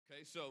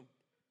Okay, so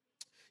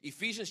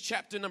Ephesians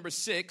chapter number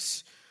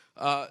 6,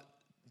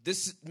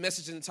 this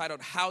message is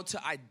entitled How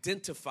to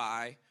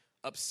Identify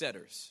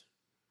Upsetters.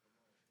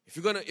 If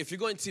you're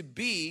going to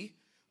be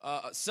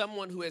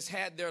someone who has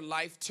had their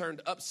life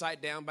turned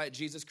upside down by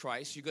Jesus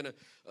Christ, you're going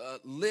to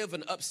live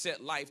an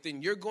upset life,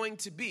 then you're going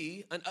to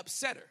be an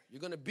upsetter.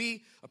 You're going to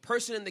be a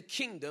person in the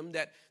kingdom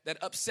that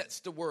upsets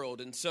the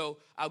world. And so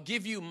I'll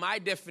give you my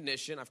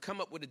definition. I've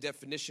come up with a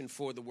definition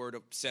for the word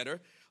upsetter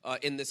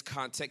in this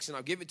context, and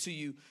I'll give it to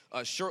you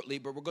shortly.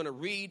 But we're going to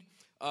read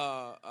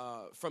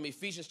from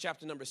Ephesians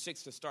chapter number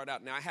 6 to start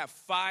out. Now, I have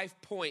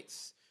 5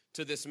 points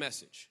to this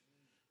message.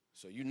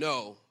 So you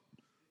know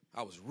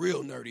I was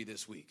real nerdy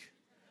this week.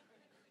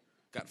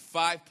 Got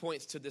 5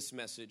 points to this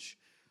message.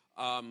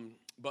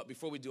 But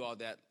before we do all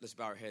that, let's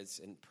bow our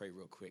heads and pray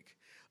real quick.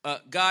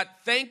 God,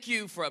 thank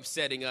you for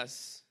upsetting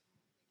us.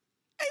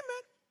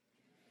 Amen.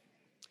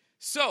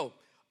 So,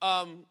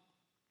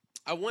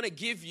 I want to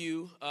give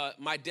you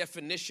my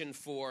definition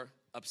for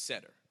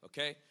upsetter,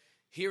 okay?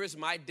 Here is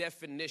my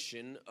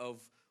definition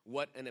of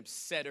what an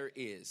upsetter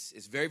is.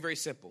 It's very, very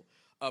simple.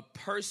 A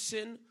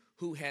person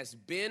who has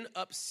been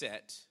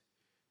upset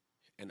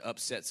and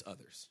upsets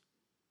others.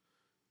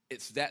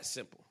 It's that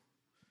simple.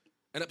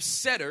 An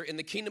upsetter in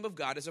the kingdom of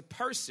God is a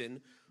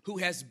person who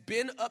has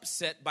been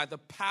upset by the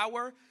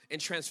power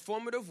and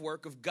transformative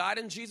work of God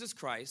and Jesus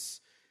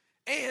Christ,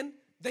 and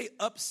they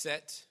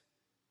upset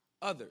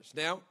others.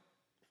 Now,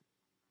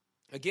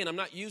 again, I'm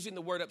not using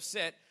the word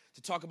upset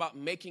to talk about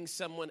making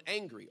someone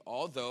angry,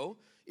 although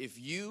if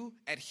you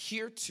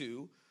adhere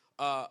to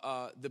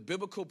the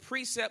biblical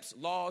precepts,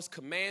 laws,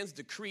 commands,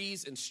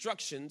 decrees,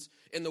 instructions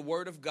in the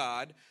Word of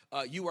God,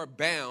 you are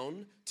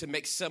bound to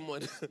make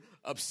someone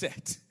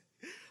upset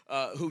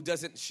who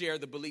doesn't share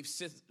the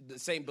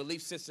same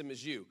belief system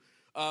as you.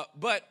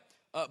 But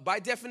by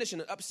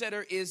definition, an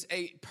upsetter is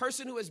a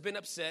person who has been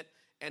upset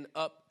and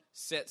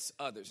upsets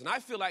others. And I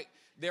feel like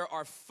there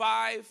are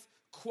 5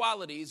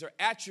 qualities or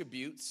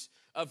attributes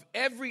of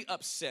every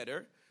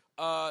upsetter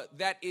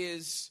that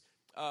is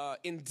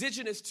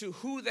indigenous to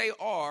who they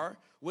are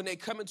when they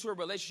come into a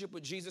relationship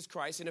with Jesus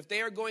Christ. And if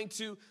they are going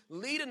to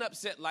lead an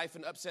upset life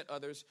and upset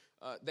others,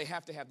 they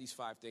have to have these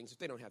 5 things. If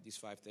they don't have these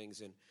 5 things,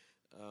 then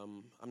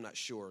I'm not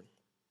sure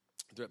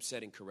they're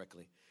upsetting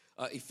correctly.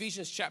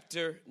 Ephesians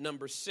chapter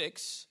number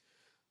 6,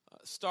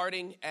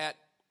 starting at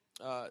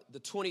the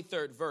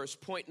 23rd verse,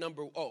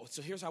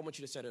 so here's how I want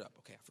you to set it up.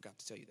 Okay, I forgot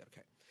to tell you that,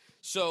 okay.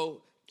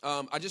 So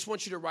I just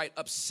want you to write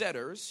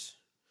upsetters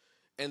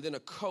and then a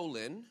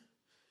colon,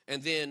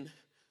 and then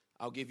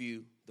I'll give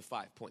you the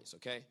 5 points,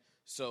 okay?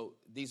 So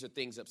these are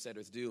things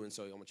upsetters do, and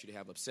so I want you to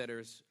have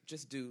upsetters.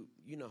 Just do,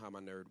 you know how my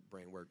nerd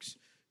brain works.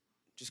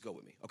 Just go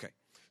with me. Okay.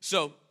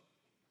 So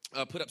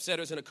put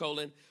upsetters in a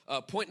colon.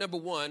 Point number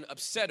 1,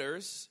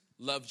 upsetters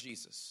love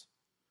Jesus.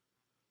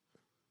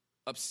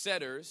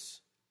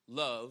 Upsetters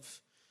love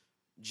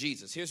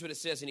Jesus. Here's what it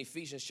says in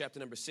Ephesians chapter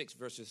number 6,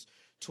 verses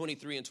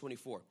 23 and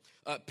 24.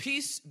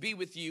 Peace be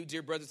with you,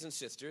 dear brothers and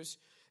sisters.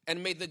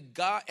 And may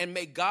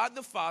God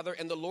the Father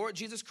and the Lord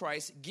Jesus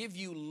Christ give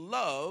you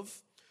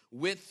love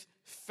with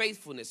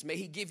faithfulness. May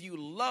he give you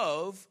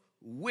love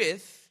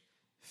with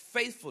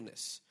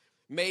faithfulness.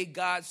 May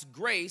God's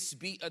grace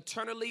be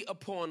eternally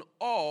upon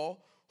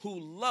all who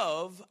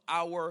love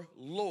our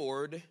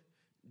Lord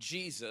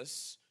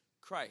Jesus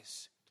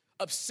Christ.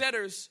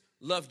 Upsetters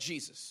love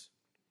Jesus.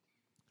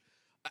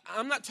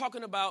 I'm not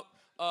talking about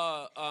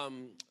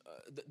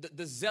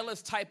the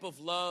zealous type of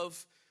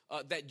love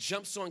that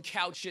jumps on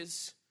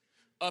couches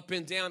up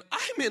and down.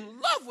 I'm in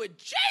love with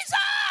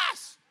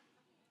Jesus.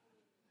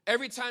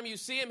 Every time you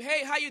see him,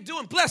 hey, how you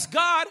doing? Bless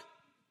God.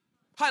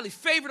 Highly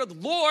favored of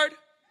the Lord.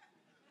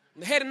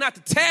 I'm the head and not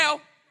the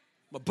tail.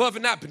 I'm above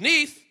and not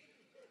beneath.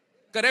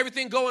 Got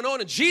everything going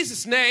on in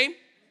Jesus' name.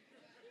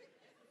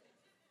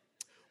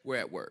 We're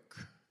at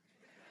work.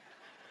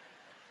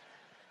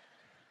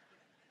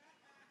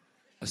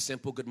 A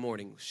simple good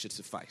morning should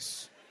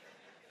suffice.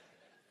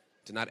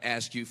 To not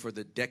ask you for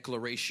the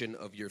declaration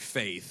of your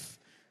faith.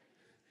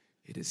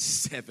 It is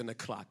 7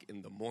 o'clock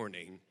in the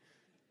morning.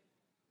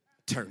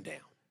 Turn down.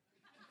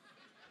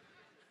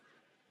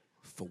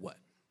 For what?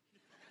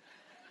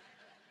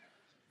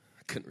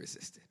 I couldn't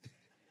resist it.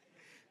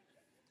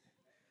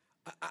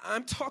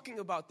 I'm talking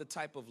about the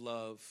type of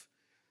love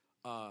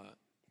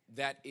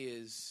that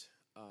is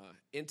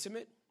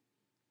intimate,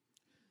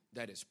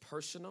 that is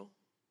personal,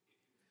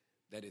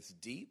 that is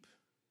deep,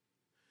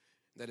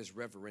 that is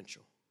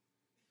reverential.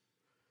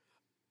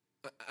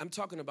 I'm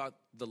talking about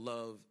the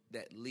love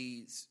that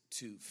leads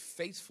to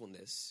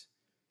faithfulness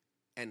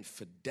and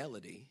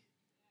fidelity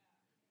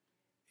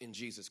in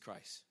Jesus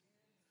Christ.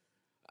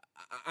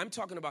 I'm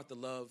talking about the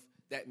love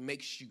that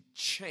makes you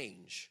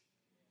change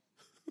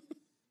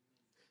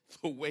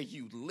the way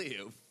you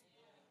live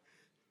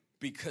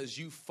because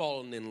you've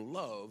fallen in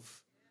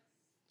love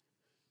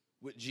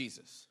with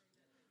Jesus.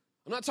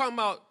 I'm not talking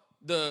about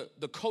the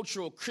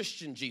cultural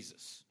Christian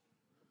Jesus.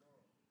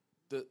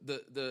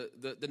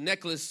 The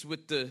necklace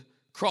with the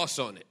cross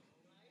on it.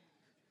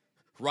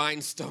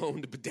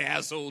 Rhinestoned,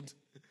 bedazzled,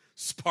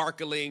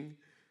 sparkling.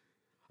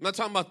 I'm not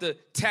talking about the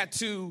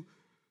tattoo.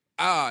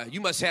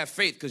 You must have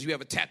faith because you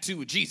have a tattoo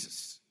with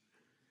Jesus.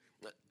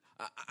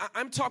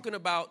 I'm talking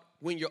about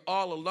when you're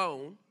all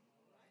alone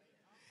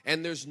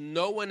and there's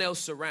no one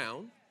else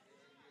around.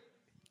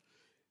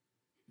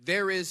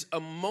 There is a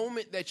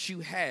moment that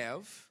you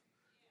have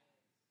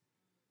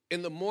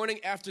in the morning,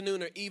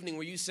 afternoon, or evening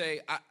where you say,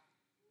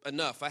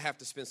 enough, I have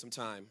to spend some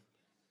time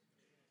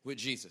with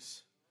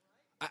Jesus.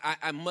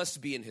 I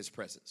must be in his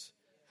presence.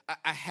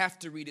 I have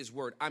to read his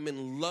word. I'm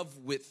in love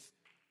with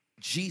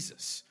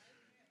Jesus.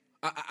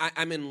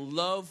 I'm in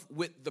love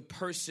with the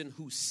person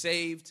who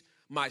saved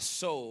my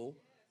soul,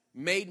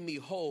 made me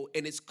whole,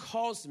 and it's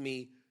caused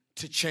me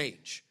to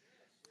change.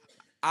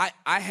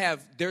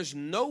 There's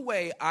no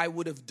way I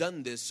would have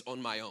done this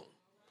on my own.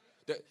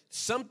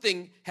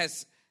 Something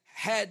has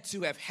had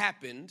to have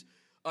happened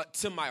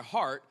to my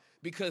heart,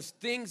 because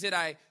things that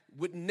I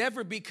would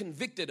never be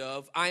convicted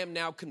of, I am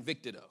now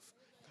convicted of.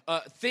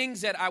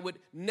 Things that I would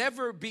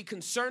never be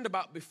concerned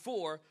about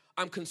before,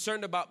 I'm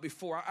concerned about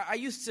before. I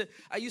used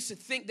to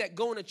think that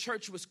going to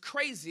church was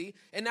crazy,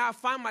 and now I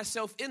find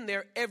myself in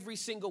there every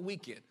single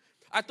weekend.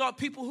 I thought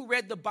people who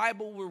read the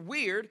Bible were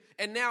weird,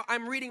 and now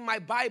I'm reading my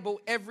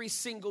Bible every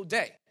single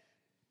day.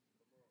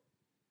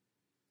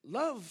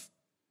 Love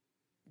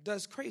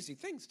does crazy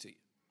things to you.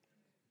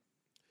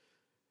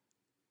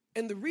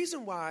 And the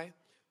reason why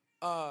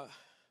an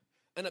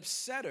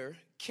upsetter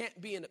can't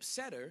be an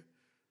upsetter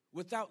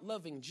without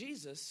loving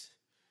Jesus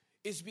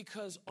is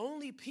because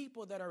only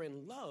people that are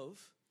in love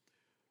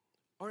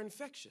are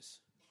infectious.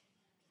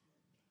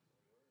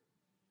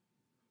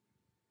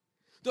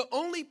 The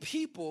only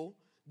people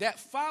that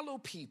follow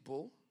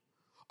people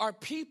are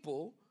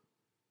people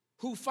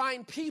who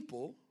find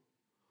people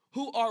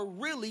who are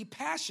really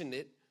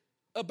passionate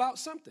about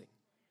something.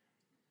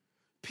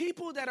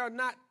 People that are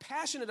not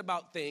passionate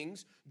about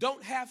things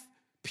don't have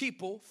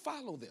people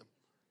follow them.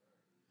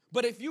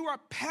 But if you are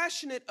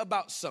passionate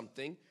about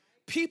something,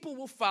 people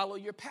will follow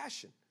your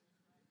passion.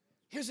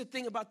 Here's the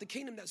thing about the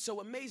kingdom that's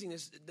so amazing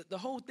is the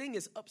whole thing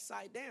is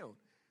upside down.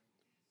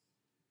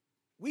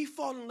 We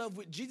fall in love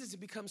with Jesus and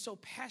become so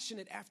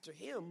passionate after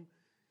him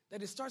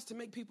that it starts to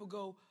make people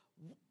go,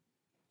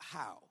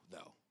 how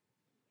though?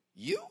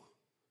 You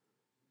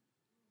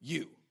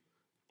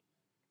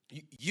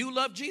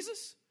love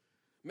Jesus?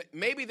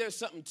 Maybe there's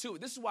something to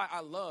it. This is why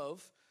I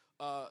love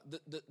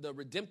the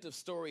redemptive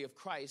story of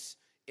Christ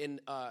in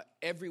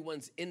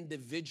everyone's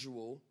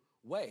individual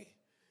way.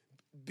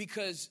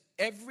 Because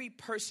every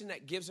person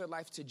that gives their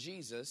life to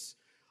Jesus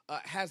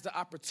has the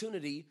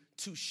opportunity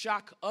to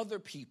shock other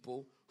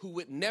people who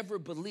would never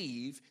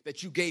believe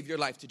that you gave your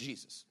life to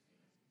Jesus.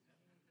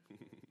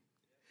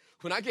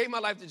 When I gave my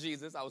life to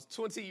Jesus, I was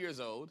 20 years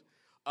old.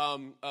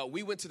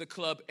 We went to the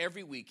club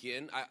every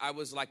weekend. I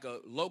was like a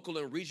local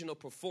and regional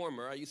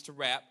performer. I used to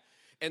rap.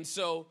 And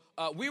so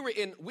we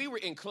were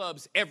in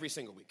clubs every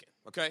single weekend,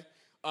 okay?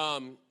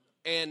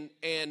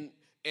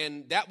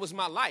 And that was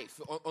my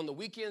life. On the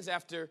weekends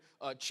after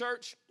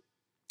church,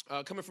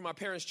 coming from my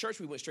parents' church,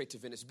 we went straight to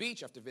Venice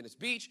Beach. After Venice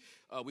Beach,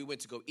 we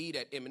went to go eat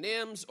at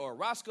M&M's or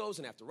Roscoe's.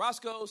 And after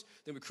Roscoe's,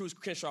 then we cruised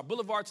Crenshaw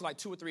Boulevard till like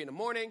 2 or 3 in the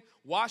morning.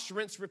 Wash,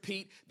 rinse,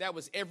 repeat. That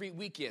was every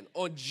weekend.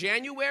 On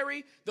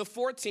January the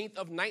 14th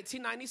of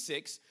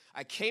 1996,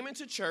 I came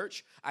into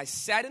church. I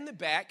sat in the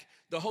back.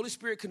 The Holy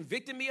Spirit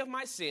convicted me of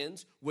my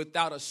sins.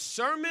 Without a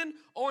sermon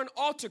or an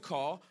altar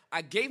call,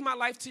 I gave my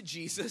life to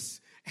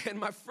Jesus. And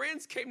my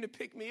friends came to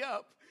pick me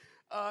up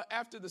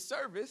after the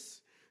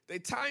service. They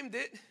timed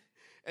it.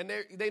 And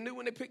they knew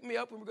when they picked me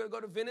up, we were going to go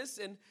to Venice.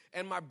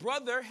 And my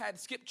brother had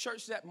skipped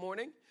church that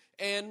morning.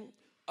 And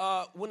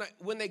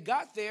when they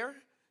got there,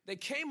 they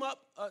came up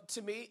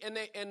to me.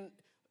 And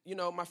you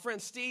know, my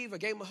friend Steve, I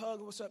gave him a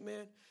hug. What's up,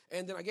 man?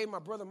 And then I gave my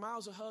brother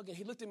Miles a hug. And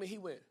he looked at me. He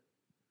went,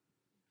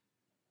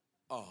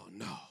 oh,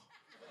 no.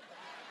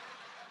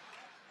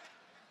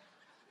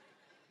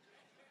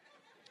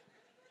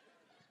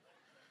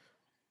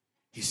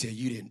 He said,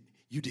 you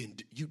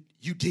did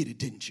it,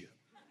 didn't you?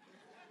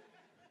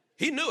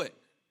 He knew it.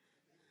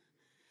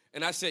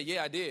 And I said,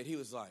 yeah, I did. He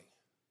was like,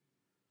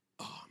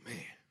 oh, man.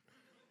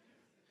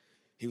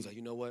 He was like,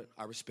 you know what?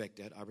 I respect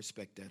that. I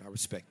respect that. I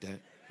respect that.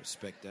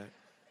 Respect that.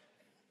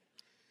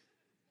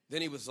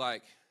 Then he was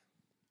like,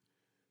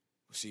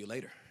 we'll see you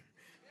later.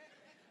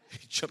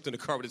 He jumped in the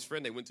car with his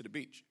friend. They went to the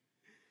beach.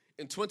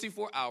 In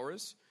 24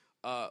 hours,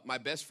 my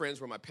best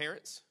friends were my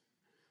parents,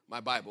 my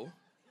Bible,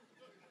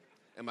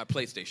 and my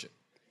PlayStation.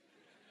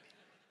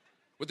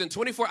 Within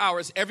 24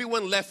 hours,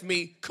 everyone left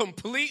me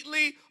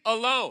completely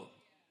alone.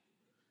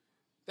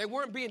 They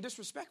weren't being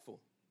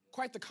disrespectful.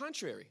 Quite the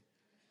contrary.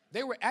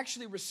 They were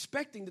actually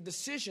respecting the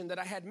decision that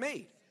I had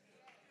made.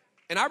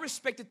 And I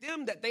respected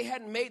them that they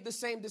hadn't made the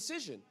same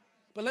decision.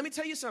 But let me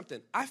tell you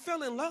something. I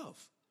fell in love.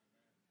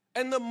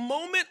 And the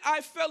moment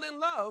I fell in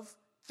love,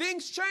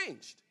 things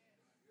changed.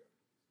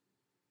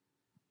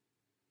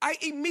 I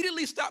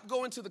immediately stopped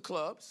going to the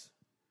clubs.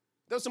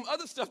 There was some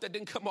other stuff that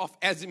didn't come off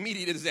as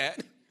immediate as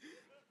that.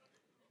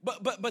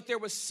 But there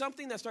was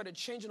something that started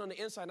changing on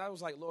the inside, and I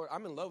was like, Lord,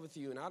 I'm in love with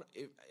you, and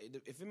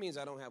if it means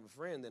I don't have a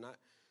friend, then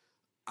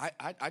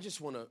I just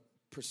want to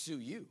pursue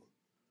you.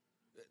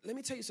 Let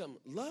me tell you something.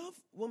 Love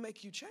will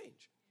make you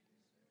change.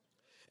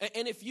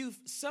 And if you've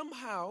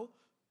somehow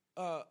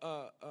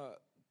come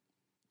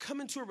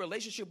into a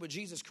relationship with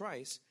Jesus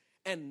Christ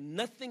and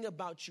nothing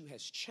about you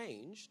has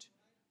changed,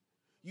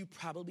 you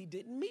probably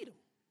didn't meet him.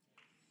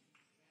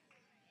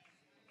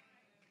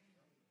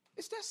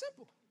 It's that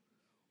simple.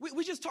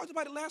 We just talked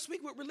about it last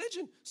week with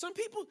religion. Some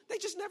people, they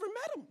just never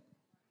met him.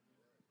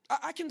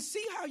 I can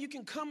see how you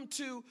can come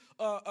to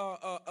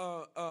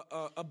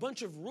a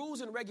bunch of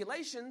rules and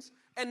regulations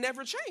and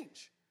never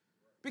change,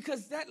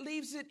 because that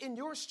leaves it in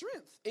your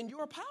strength, in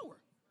your power,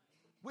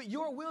 with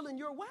your will and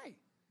your way.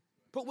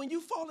 But when you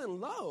fall in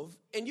love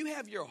and you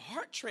have your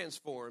heart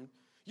transformed,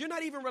 you're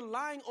not even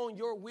relying on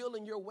your will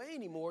and your way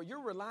anymore.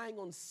 You're relying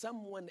on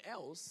someone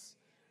else.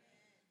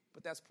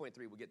 But that's point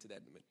 3. We'll get to that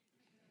in a minute.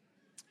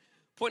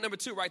 Point number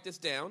 2, write this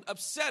down.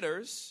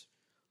 Upsetters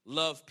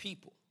love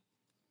people.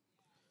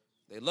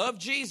 They love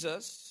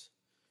Jesus,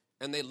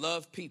 and they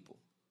love people.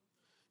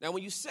 Now,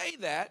 when you say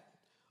that,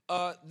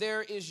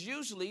 there is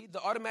usually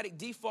the automatic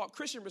default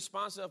Christian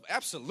response of,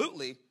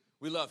 absolutely,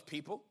 we love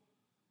people.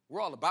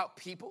 We're all about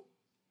people.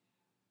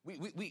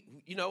 We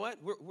you know what?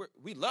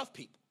 We love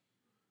people.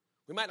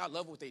 We might not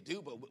love what they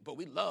do, but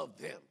we love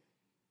them.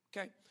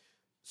 Okay?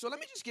 So let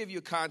me just give you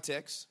a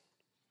context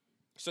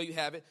so you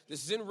have it.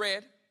 This is in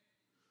red.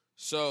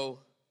 So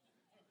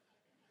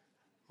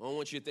I don't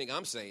want you to think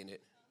I'm saying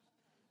it.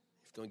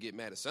 If you're going to get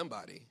mad at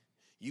somebody,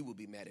 you will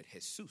be mad at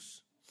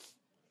Jesus.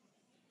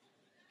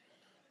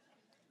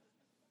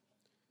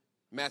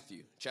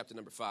 Matthew chapter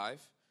number 5,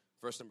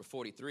 verse number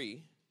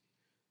 43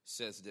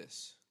 says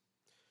this.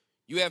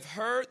 You have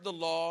heard the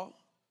law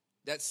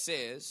that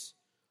says,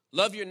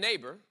 love your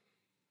neighbor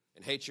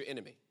and hate your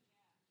enemy.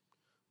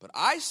 But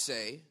I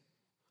say,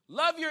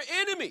 love your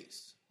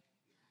enemies.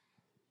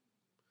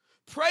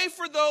 Pray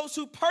for those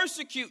who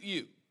persecute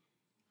you.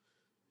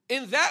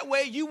 In that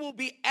way, you will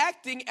be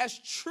acting as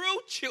true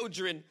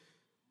children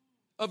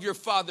of your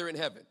Father in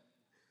heaven.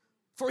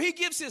 For he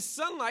gives his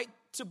sunlight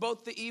to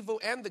both the evil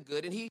and the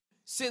good, and he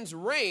sends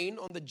rain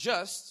on the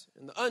just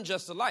and the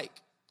unjust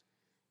alike.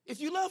 If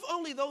you love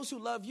only those who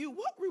love you,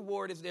 what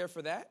reward is there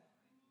for that?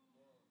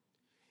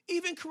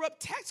 Even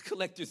corrupt tax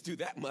collectors do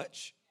that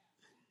much.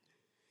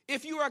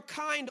 If you are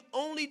kind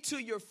only to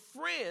your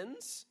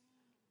friends,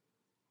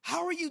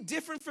 how are you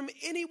different from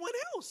anyone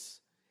else?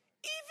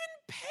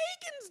 Even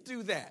pagans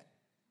do that.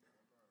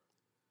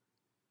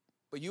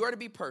 But you are to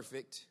be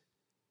perfect,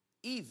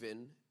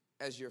 even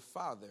as your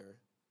Father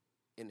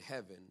in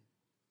heaven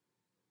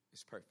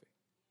is perfect.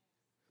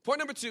 Point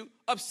number 2,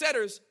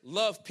 upsetters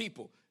love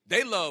people.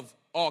 They love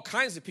all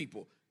kinds of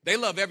people. They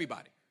love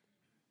everybody.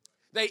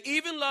 They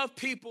even love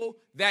people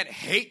that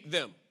hate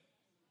them.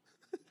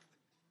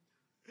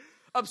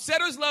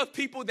 Upsetters love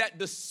people that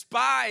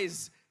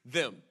despise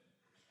them.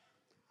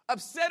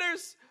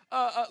 Upsetters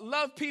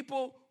love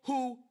people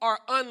who are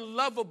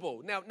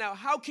unlovable. Now,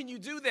 how can you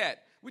do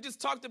that? We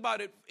just talked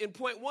about it in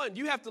point 1.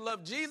 You have to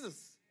love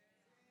Jesus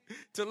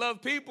to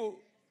love people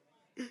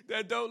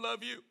that don't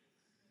love you.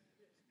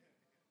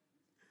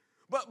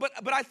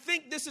 But I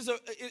think this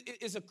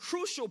is a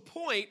crucial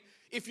point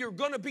if you're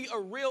going to be a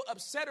real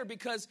upsetter,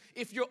 because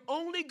if you're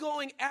only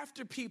going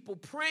after people,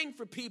 praying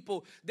for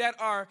people that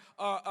are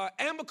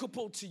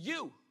amicable to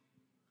you,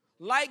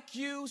 like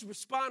you,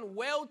 respond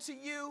well to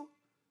you,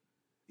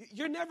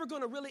 you're never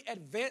going to really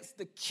advance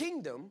the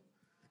kingdom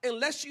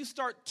unless you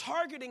start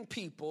targeting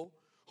people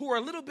who are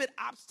a little bit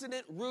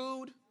obstinate,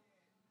 rude,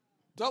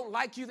 don't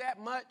like you that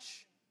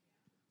much,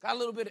 got a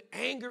little bit of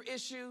anger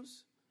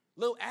issues,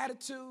 little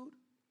attitude.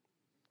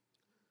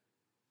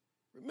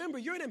 Remember,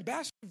 you're an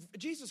ambassador of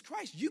Jesus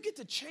Christ. You get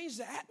to change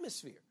the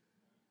atmosphere.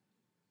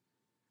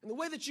 And the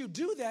way that you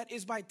do that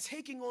is by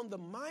taking on the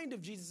mind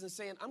of Jesus and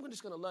saying, I'm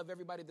just going to love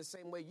everybody the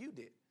same way you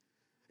did.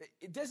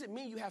 It doesn't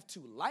mean you have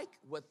to like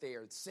what they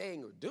are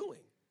saying or doing,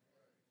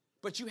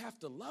 but you have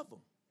to love them.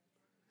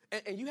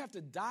 And you have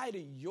to die to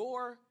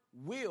your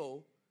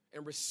will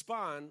and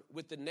respond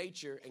with the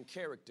nature and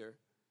character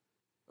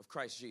of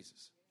Christ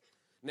Jesus.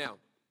 Now,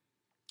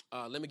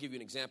 let me give you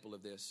an example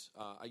of this.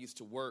 I used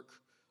to work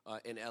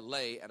in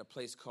L.A. at a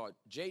place called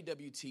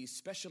JWT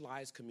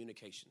Specialized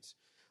Communications.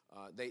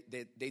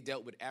 They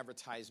dealt with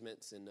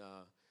advertisements and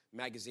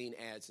magazine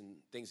ads and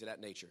things of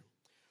that nature.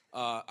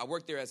 I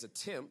worked there as a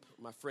temp.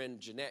 My friend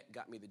Jeanette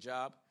got me the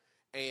job,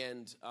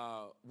 and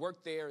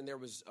worked there, and there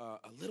was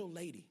a little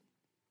lady.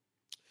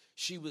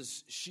 She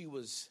was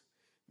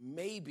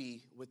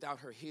maybe, without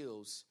her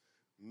heels,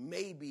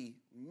 maybe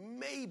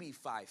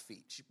 5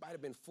 feet. She might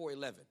have been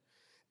 4'11".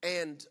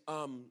 And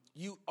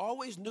you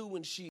always knew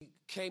when she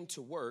came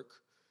to work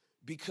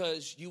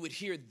because you would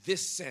hear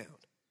this sound.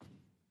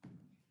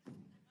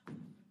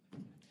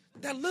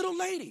 That little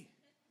lady.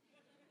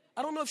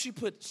 I don't know if she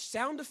put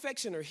sound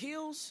effects in her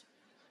heels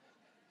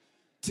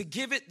to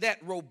give it that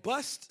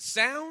robust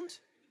sound,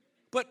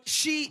 but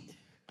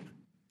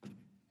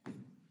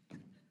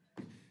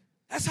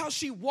That's how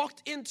she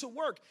walked into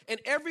work.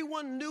 And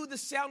everyone knew the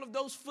sound of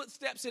those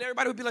footsteps, and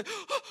everybody would be like,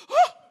 oh,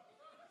 oh.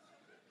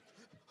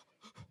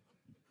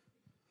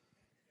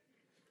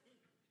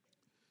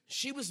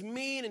 She was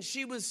mean, and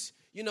she was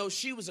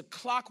a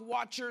clock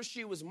watcher.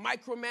 She was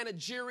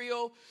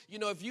micromanagerial.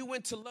 If you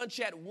went to lunch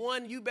at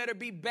 1, you better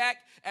be back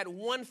at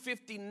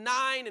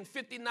 1:59 and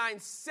 59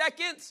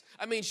 seconds.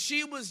 I mean,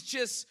 she was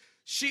just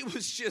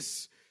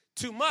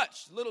too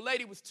much. Little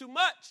lady was too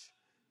much.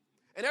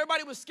 And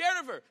everybody was scared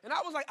of her. And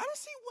I was like, I don't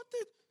see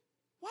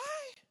why?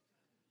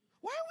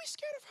 Why are we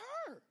scared of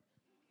her?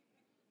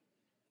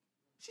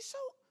 She's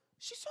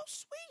so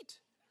sweet.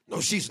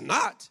 No, she's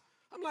not.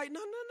 I'm like, no.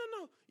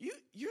 You're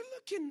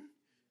looking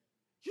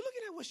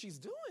at what she's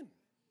doing.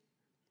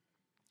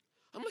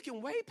 I'm looking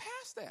way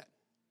past that.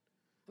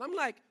 And I'm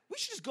like, we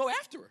should just go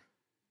after her.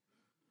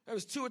 There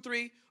was 2 or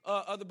 3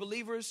 other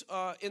believers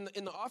in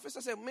the office. I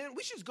said, man,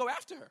 we should just go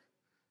after her.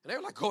 And they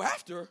were like, go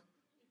after her?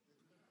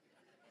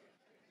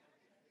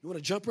 You want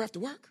to jump her after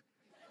work?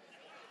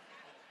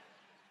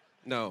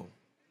 No.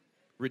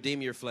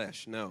 Redeem your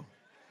flesh. No.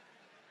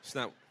 It's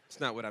not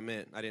what I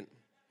meant. I didn't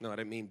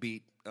mean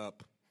beat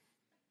up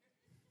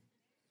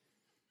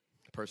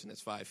a person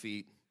that's 5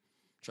 feet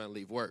trying to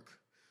leave work.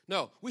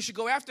 No, we should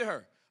go after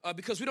her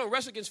because we don't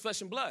wrestle against flesh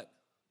and blood.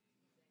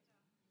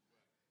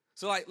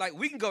 So like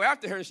we can go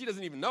after her and she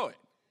doesn't even know it.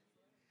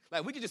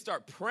 Like we can just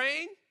start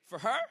praying for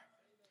her.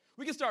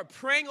 We can start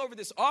praying over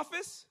this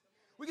office.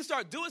 We can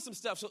start doing some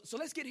stuff. So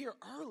let's get here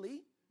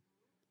early.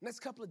 Next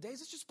couple of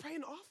days, let's just pray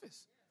in the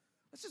office.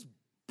 Let's just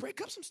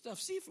break up some stuff,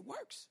 see if it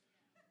works.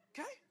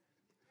 Okay?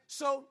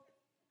 So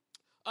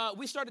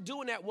we started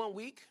doing that one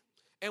week.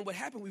 And what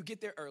happened, we would get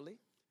there early.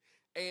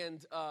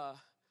 And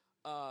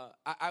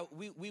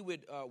we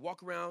would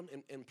walk around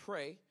and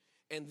pray.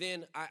 And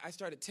then I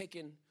started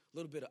taking a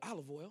little bit of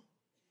olive oil.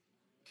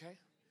 Okay?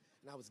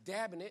 And I was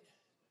dabbing it.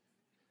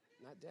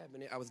 Not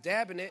dabbing it. I was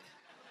dabbing it.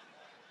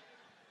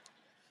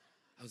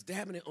 I was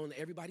dabbing it on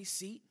everybody's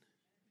seat,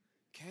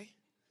 okay?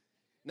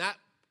 Not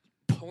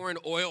pouring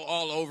oil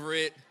all over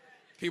it.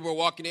 People were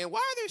walking in. Why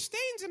are there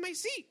stains in my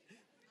seat?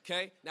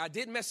 Okay? Now, I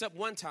did mess up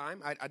one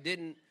time. I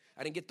didn't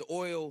get the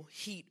oil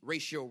heat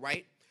ratio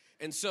right.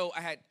 And so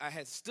I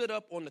had stood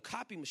up on the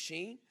copy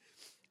machine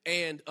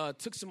and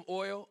took some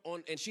oil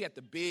on, and she had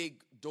the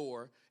big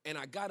door. And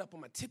I got up on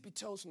my tippy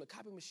toes from the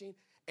copy machine,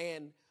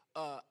 and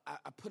I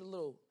put a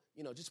little,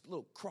 just a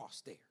little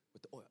cross there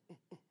with the oil.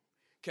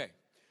 Okay.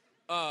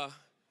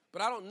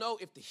 But I don't know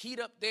if the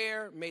heat up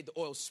there made the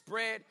oil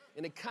spread,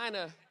 and it kind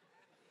of,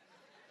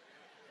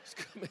 it's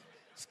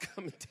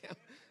coming down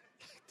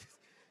like this.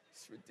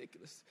 It's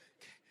ridiculous.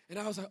 Okay. And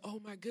I was like, oh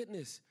my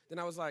goodness. Then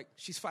I was like,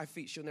 she's 5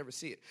 feet, she'll never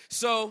see it.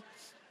 So,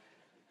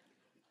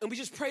 and we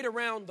just prayed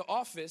around the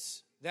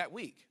office that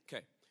week.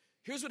 Okay.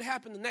 Here's what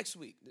happened the next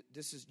week.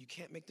 You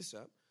can't make this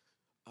up.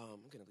 I'm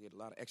going to get a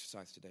lot of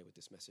exercise today with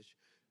this message.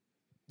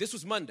 This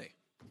was Monday.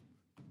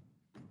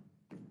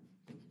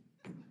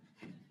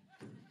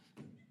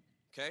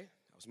 Okay,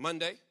 that was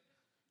Monday.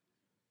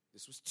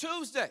 This was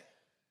Tuesday.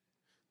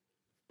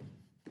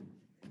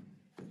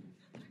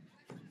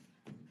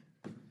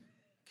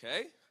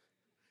 Okay,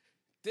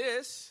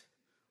 this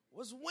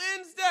was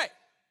Wednesday.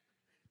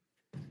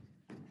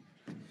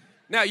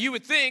 Now, you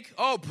would think,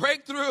 oh,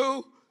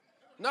 breakthrough.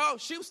 No,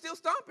 she was still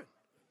stomping.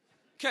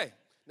 Okay,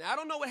 now I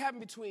don't know what happened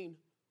between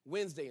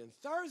Wednesday and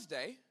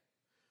Thursday,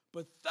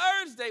 but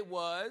Thursday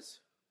was...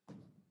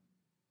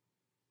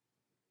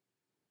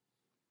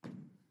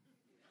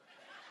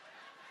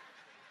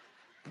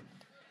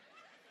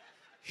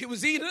 It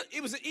was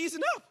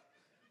easing up.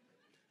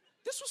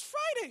 This was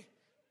Friday.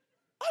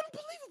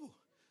 Unbelievable.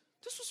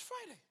 This was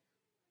Friday.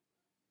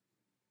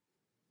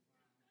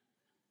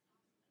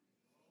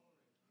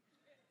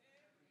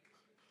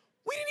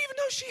 We didn't even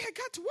know she had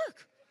got to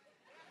work.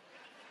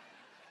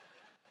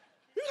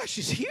 We were like,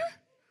 she's here?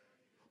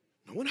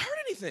 No one heard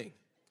anything.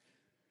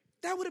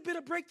 That would have been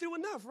a breakthrough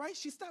enough, right?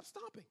 She stopped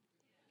stomping.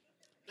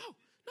 No.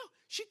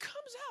 She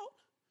comes out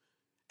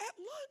at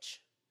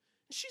lunch,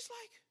 and she's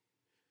like,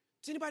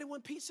 does anybody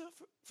want pizza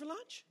for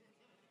lunch?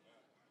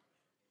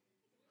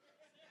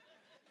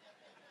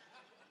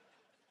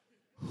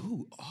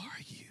 Who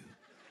are you?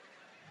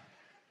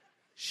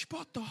 She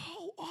bought the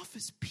whole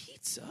office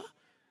pizza.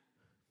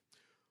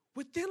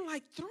 Within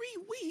like 3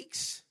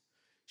 weeks,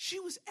 she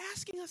was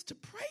asking us to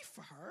pray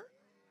for her.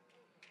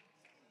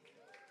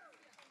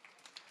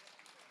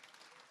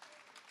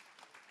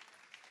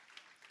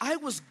 I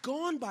was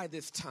gone by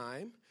this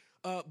time,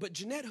 but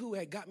Jeanette, who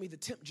had got me the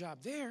temp job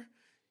there,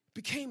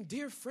 became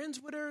dear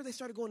friends with her. They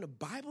started going to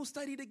Bible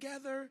study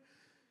together.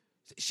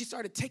 She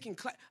started taking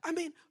class. I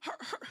mean, her,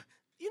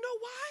 you know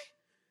why?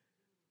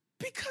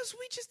 Because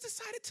we just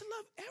decided to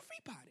love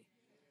everybody.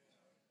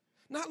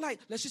 Not like,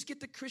 let's just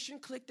get the Christian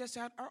clique that's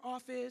at our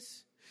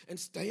office and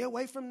stay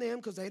away from them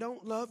because they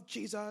don't love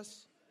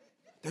Jesus.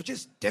 They're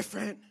just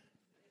different.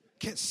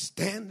 Can't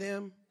stand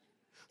them.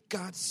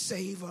 God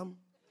save them.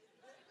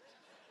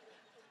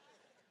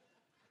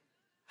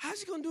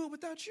 How's he going to do it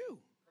without you?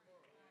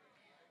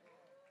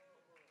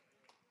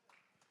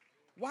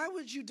 why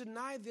would you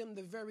deny them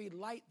the very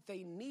light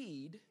they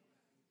need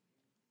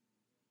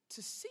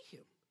to see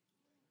him?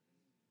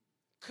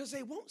 Because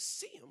they won't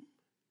see him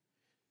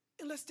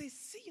unless they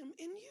see him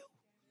in you.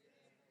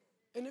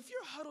 And if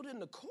you're huddled in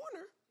the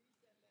corner,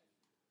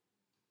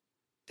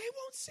 they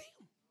won't see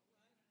him.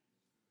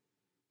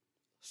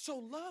 So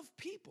love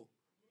people.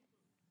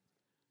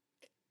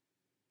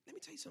 Let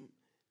me tell you something.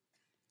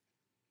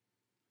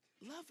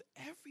 Love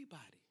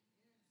everybody.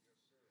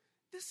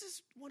 This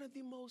is one of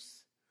the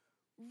most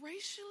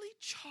racially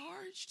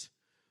charged,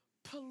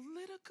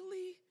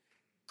 politically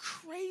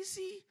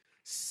crazy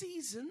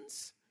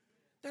seasons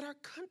that our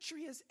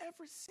country has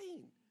ever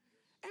seen.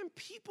 And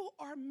people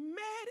are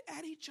mad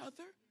at each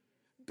other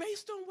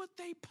based on what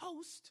they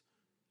post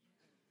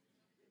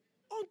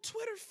on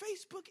Twitter,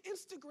 Facebook,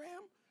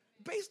 Instagram,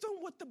 based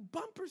on what the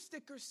bumper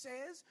sticker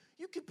says.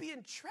 You could be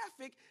in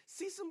traffic,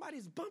 see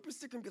somebody's bumper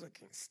sticker and be like,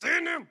 can't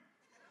stand them.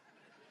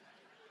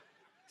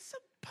 It's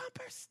a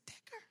bumper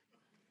sticker.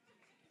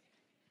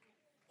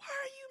 Why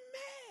are you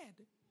mad?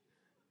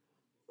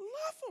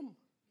 Love him.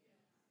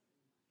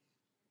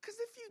 Because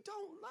if you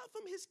don't love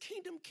him, his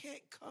kingdom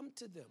can't come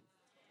to them.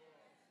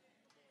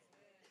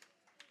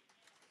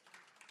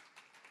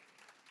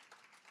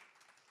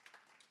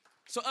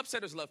 So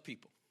upsetters love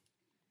people.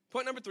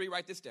 Point number 3,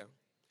 write this down.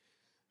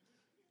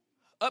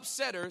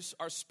 Upsetters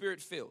are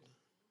spirit-filled.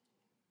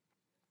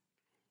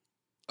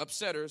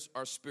 Upsetters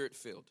are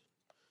spirit-filled.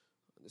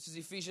 This is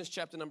Ephesians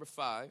chapter number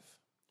 5,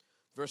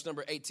 verse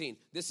number 18.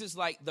 This is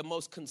like the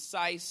most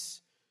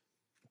concise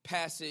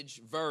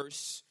passage,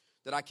 verse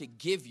that I could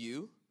give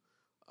you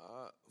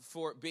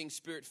for being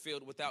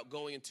spirit-filled without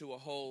going into a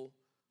whole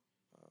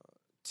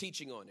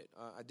teaching on it.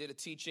 I did a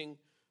teaching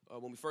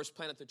when we first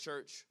planted the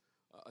church,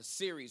 a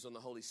series on the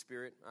Holy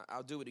Spirit.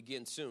 I'll do it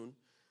again soon.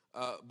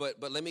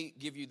 But let me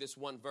give you this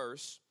one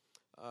verse.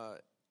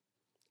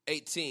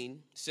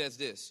 18 says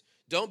this: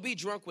 don't be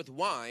drunk with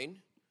wine,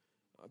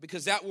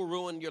 because that will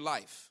ruin your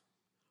life.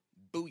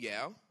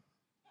 Booyah.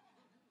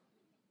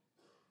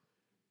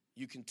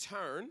 You can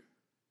turn,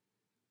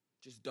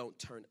 just don't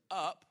turn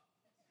up.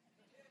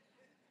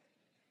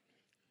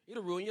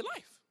 It'll ruin your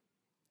life.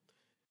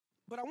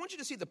 But I want you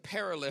to see the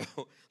parallel,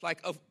 like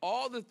of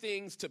all the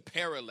things to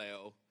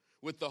parallel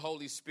with the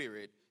Holy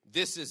Spirit,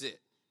 this is it.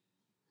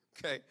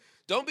 Okay?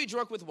 Don't be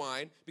drunk with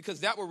wine, because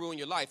that will ruin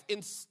your life.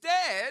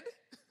 Instead,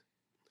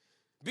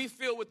 be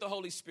filled with the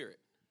Holy Spirit.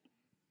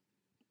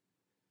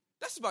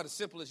 That's about as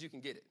simple as you can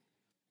get it.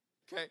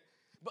 Okay?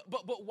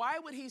 But why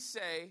would he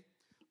say,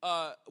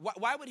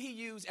 why would he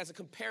use as a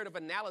comparative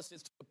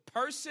analysis to the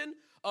person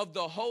of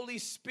the Holy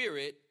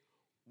Spirit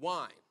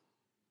wine?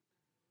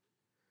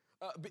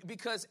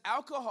 Because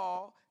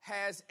alcohol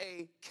has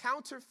a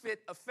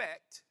counterfeit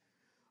effect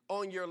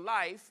on your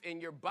life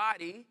and your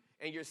body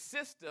and your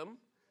system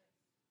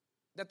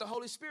that the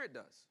Holy Spirit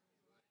does.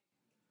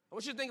 I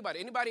want you to think about it.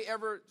 Anybody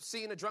ever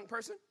seen a drunk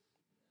person?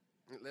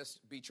 Let's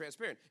be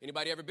transparent.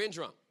 Anybody ever been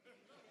drunk?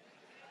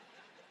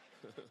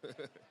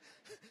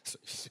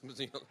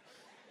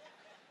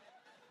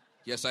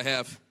 Yes, I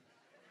have.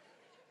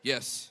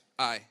 Yes,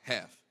 I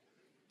have.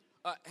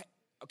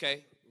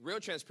 Okay, real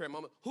transparent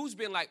moment. Who's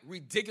been like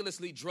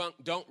ridiculously drunk,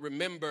 don't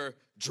remember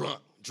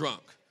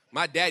drunk?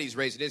 My daddy's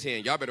raising his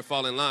hand. Y'all better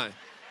fall in line.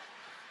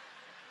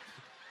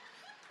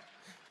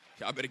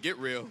 Y'all better get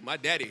real. My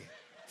daddy,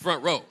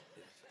 front row.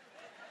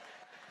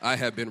 I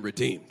have been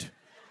redeemed.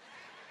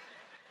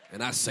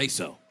 And I say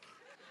so.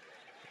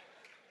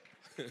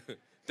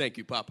 Thank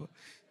you, Papa.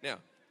 Now,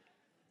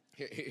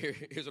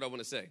 here's what I want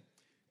to say.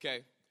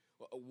 Okay,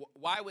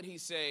 why would he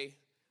say,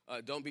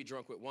 don't be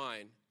drunk with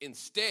wine?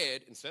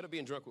 Instead of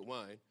being drunk with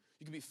wine,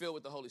 you can be filled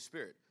with the Holy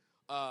Spirit.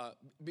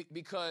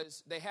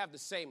 Because they have the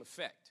same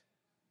effect.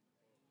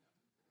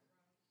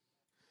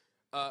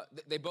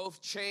 They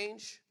both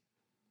change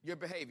your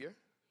behavior.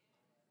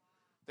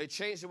 They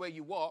change the way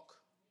you walk.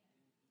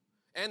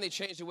 And they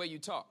change the way you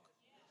talk.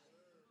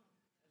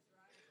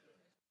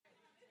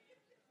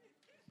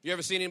 You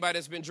ever seen anybody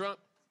that's been drunk?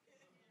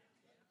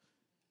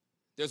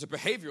 There's a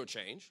behavioral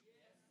change.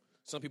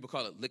 Some people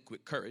call it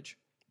liquid courage.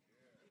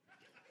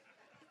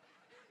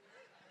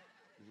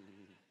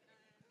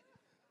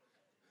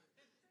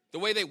 The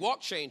way they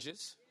walk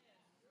changes,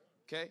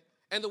 okay?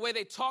 And the way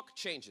they talk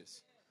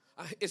changes.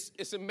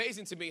 It's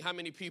amazing to me how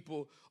many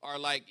people are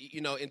like,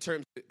 you know, in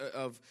terms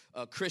of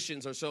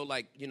Christians are so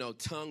like, you know,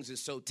 tongues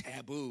is so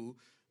taboo.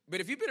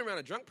 But if you've been around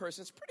a drunk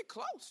person, it's pretty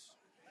close.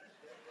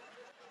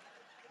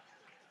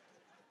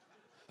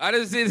 I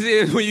just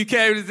said when you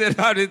came and said,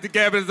 how did the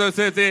cabin so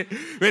said,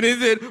 when he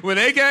said, when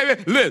they came in,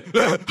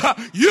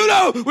 you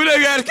know, when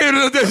they guys came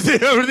to the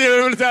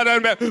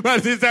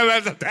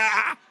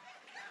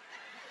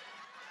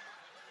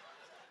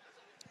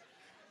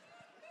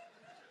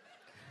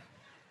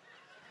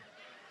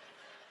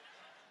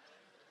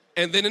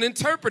and then an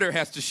interpreter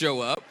has to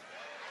show up,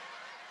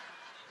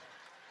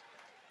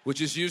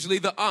 which is usually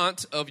the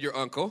aunt of your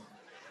uncle.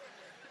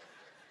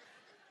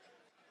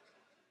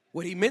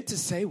 What he meant to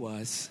say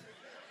was,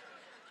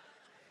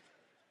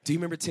 do you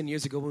remember 10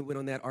 years ago when we went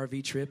on that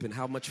RV trip and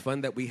how much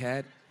fun that we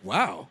had?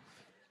 Wow.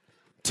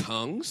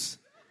 Tongues?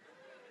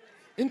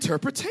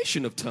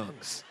 Interpretation of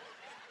tongues.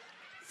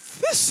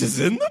 This is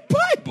in the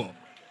Bible.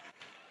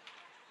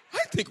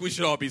 I think we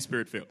should all be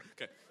spirit-filled.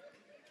 Okay.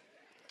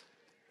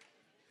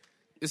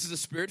 This is a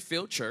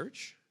spirit-filled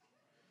church.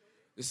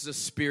 This is a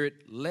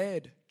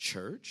spirit-led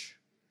church.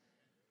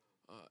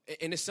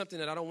 And it's something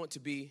that I don't want to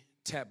be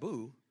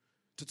taboo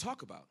to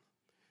talk about.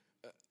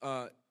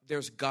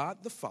 There's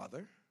God the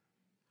Father,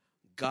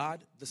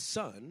 God the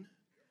Son,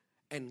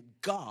 and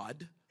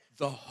God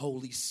the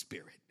Holy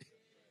Spirit.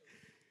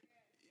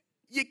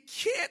 You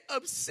can't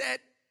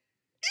upset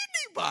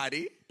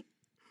anybody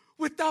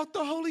without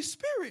the Holy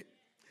Spirit,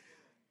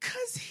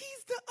 because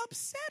he's the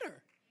upsetter.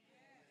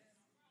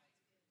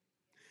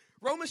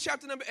 Romans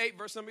chapter number 8,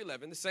 verse number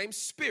 11, the same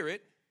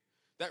Spirit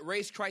that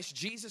raised Christ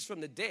Jesus from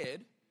the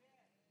dead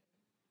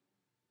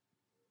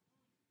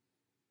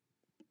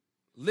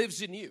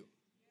lives in you.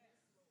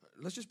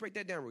 Let's just break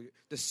that down real quick.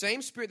 The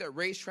same Spirit that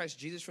raised Christ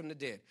Jesus from the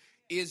dead.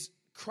 Is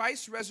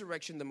Christ's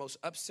resurrection the most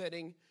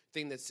upsetting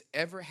thing that's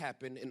ever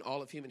happened in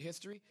all of human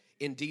history?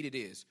 Indeed it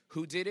is.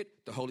 Who did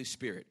it? The Holy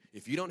Spirit.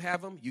 If you don't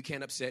have him, you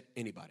can't upset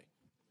anybody.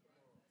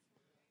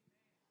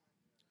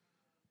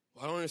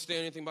 Well, I don't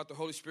understand anything about the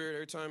Holy Spirit.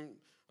 Every time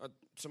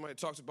somebody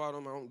talks about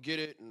him, I don't get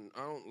it, and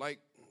I don't like,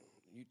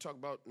 you talk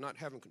about not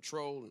having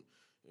control, and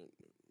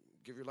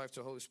give your life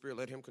to the Holy Spirit,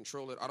 let him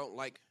control it. I don't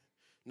like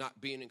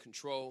not being in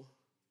control.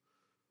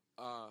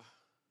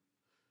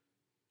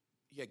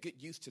 Get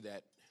used to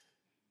that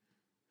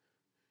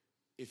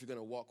if you're going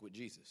to walk with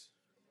Jesus.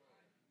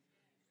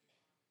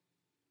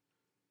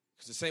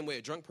 Because the same way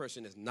a drunk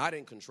person is not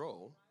in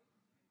control,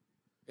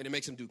 and it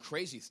makes them do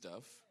crazy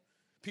stuff,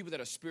 people that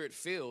are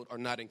spirit-filled are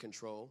not in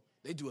control.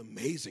 They do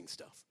amazing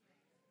stuff.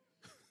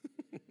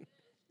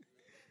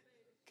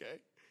 Okay?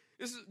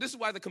 This is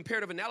why the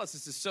comparative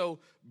analysis is so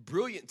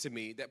brilliant to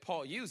me that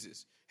Paul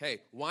uses. Hey,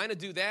 why not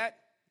do that?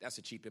 That's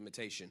a cheap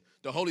imitation.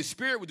 The Holy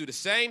Spirit will do the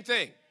same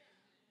thing.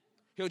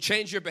 He'll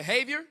change your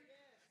behavior.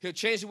 He'll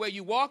change the way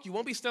you walk. You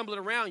won't be stumbling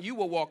around. You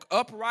will walk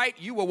upright.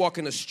 You will walk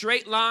in a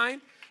straight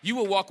line. You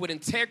will walk with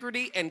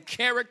integrity and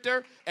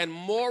character and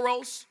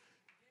morals.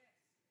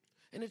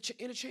 And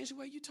it'll change the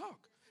way you talk.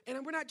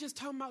 And we're not just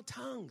talking about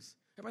tongues.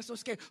 Everybody's so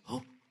scared.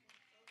 Oh,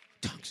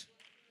 tongues.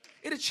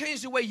 It'll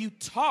change the way you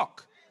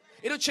talk.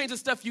 It'll change the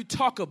stuff you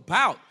talk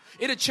about.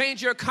 It'll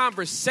change your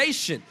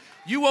conversation.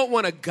 You won't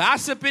want to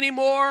gossip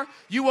anymore.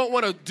 You won't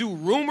want to do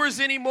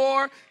rumors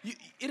anymore.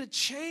 It'll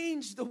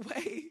change the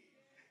way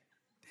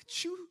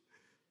that you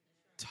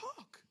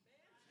talk.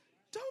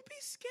 Don't be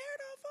scared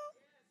of him.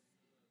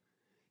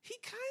 He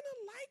kind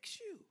of likes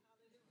you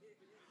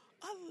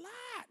a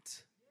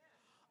lot.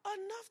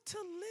 Enough to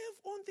live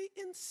on the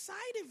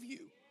inside of you.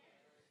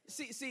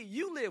 See,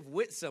 you live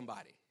with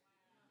somebody.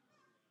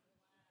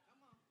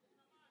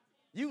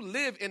 You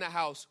live in a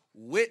house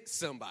with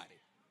somebody.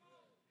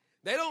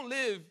 They don't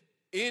live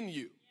in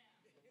you.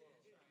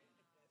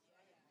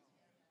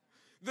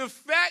 The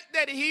fact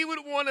that he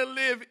would want to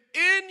live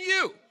in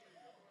you,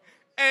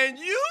 and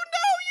you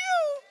know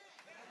you,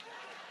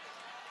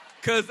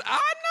 because I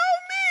know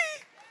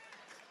me.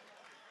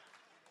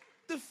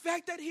 The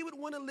fact that he would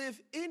want to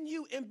live in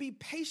you and be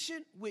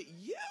patient with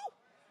you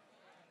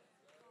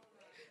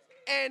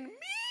and me,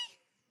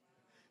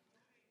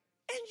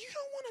 and you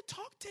don't want to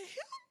talk to him,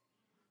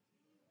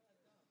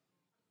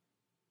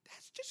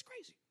 that's just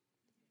crazy.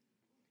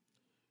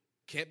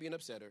 Can't be an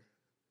upsetter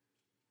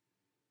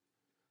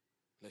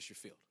unless you're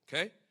filled,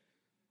 okay?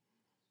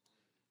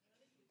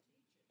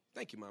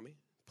 Thank you, Mommy.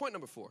 Point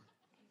number 4.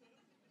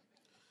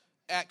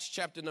 Acts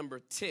chapter number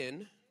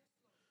 10,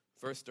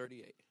 verse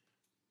 38.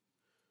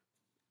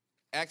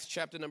 Acts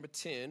chapter number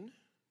 10,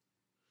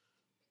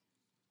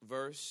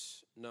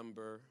 verse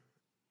number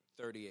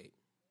 38.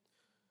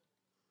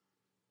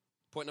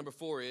 Point number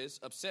 4 is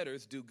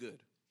upsetters do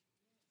good.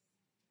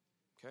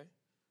 Okay?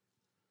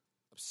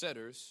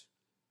 Upsetters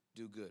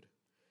do good.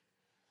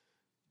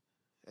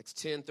 Acts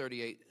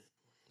 10:38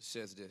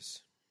 says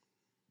this.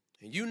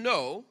 And you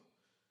know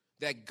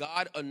that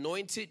God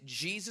anointed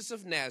Jesus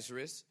of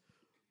Nazareth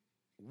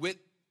with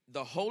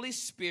the Holy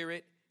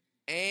Spirit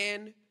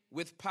and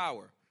with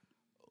power.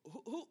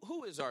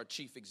 Who is our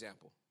chief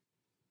example?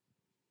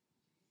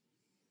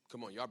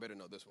 Come on, y'all better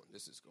know this one.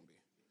 This is going to be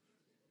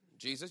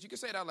Jesus. You can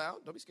say it out loud.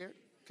 Don't be scared.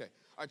 Okay.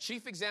 Our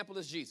chief example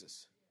is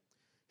Jesus.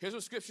 Here's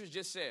what Scripture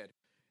just said.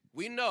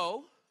 We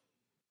know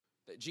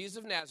that Jesus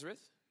of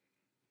Nazareth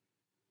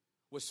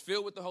was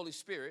filled with the Holy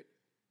Spirit,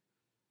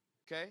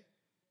 okay,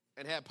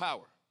 and had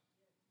power,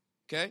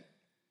 okay?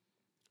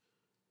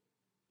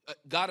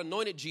 God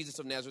anointed Jesus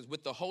of Nazareth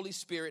with the Holy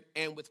Spirit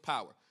and with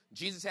power.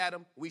 Jesus had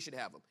him, we should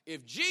have him.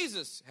 If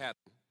Jesus had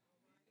him,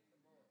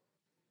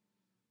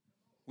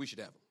 we should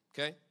have him,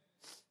 okay?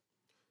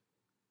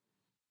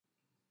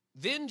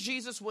 Then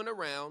Jesus went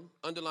around,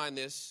 underline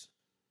this,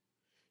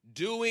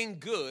 doing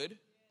good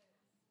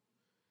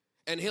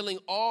and healing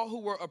all who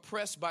were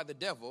oppressed by the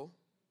devil,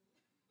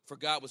 for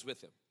God was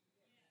with him.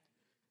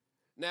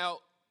 Now,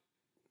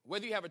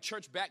 whether you have a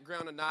church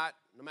background or not,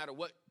 no matter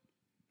what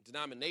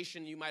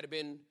denomination you might have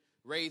been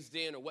raised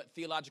in or what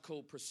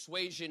theological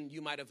persuasion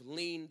you might have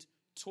leaned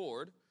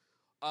toward,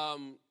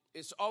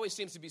 it always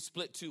seems to be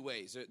split two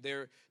ways.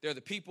 There are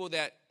the people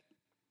that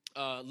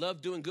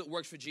love doing good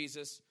works for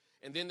Jesus,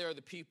 and then there are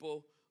the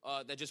people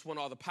that just want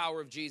all the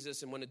power of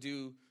Jesus and want to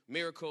do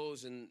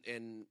miracles and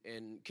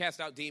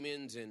cast out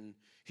demons and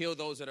heal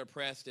those that are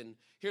oppressed. And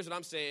here's what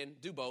I'm saying,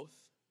 do both.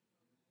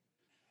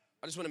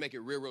 I just want to make it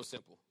real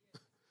simple.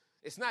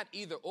 It's not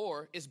either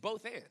or, it's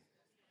both and.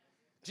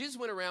 Jesus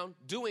went around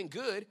doing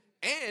good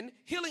and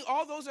healing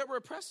all those that were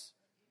oppressed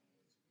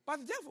by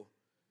the devil.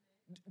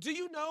 Do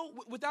you know,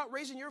 without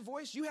raising your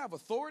voice, you have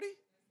authority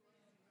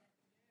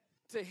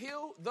to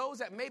heal those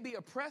that may be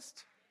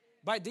oppressed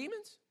by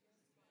demons?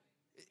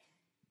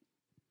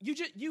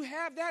 You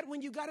have that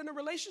when you got in a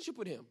relationship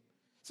with him.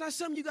 It's not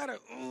something you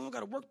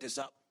gotta work this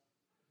up.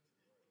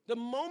 The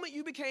moment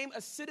you became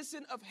a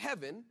citizen of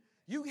heaven,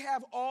 you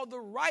have all the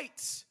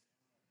rights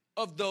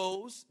of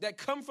those that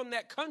come from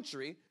that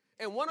country.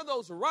 And one of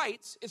those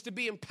rights is to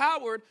be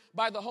empowered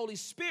by the Holy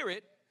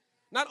Spirit,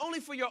 not only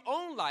for your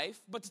own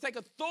life, but to take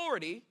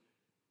authority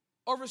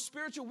over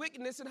spiritual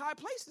wickedness in high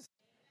places.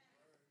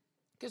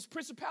 Because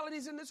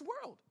principalities in this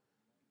world,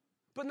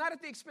 but not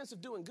at the expense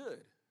of doing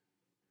good.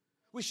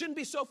 We shouldn't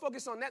be so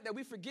focused on that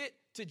we forget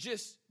to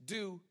just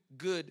do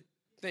good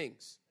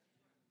things.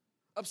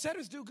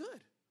 Upsetters do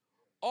good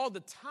all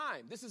the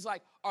time. This is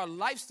like our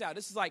lifestyle.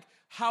 This is like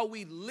how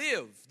we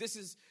live. This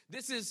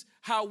is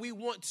how we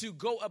want to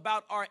go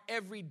about our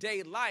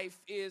everyday life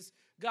is,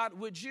 God,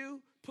 would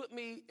you put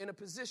me in a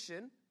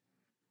position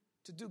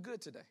to do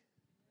good today?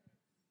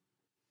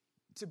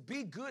 To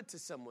be good to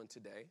someone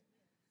today.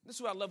 This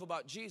is what I love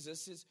about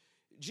Jesus is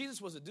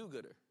Jesus was a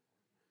do-gooder.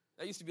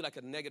 That used to be like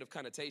a negative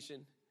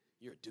connotation.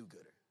 You're a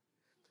do-gooder.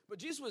 But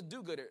Jesus was a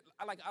do-gooder.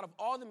 Like out of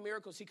all the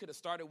miracles he could have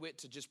started with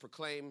to just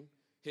proclaim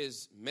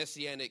his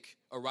messianic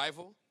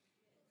arrival,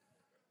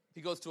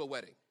 he goes to a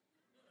wedding.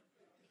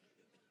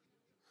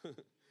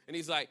 And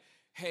he's like,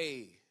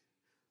 hey,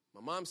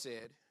 my mom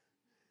said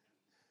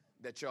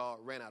that y'all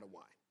ran out of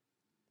wine.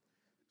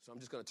 So I'm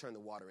just going to turn the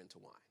water into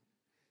wine.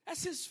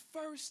 That's his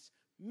first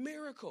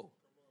miracle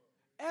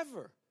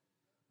ever.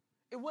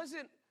 It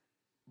wasn't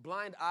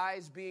blind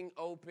eyes being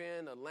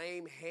open, a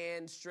lame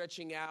hand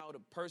stretching out,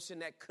 a person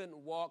that couldn't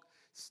walk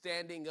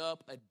standing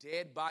up, a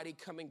dead body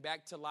coming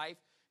back to life.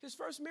 His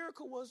first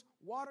miracle was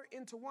water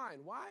into wine.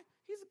 Why?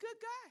 He's a good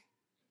guy.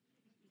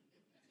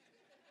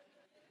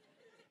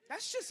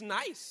 That's just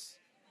nice.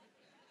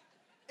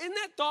 Isn't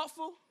that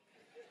thoughtful?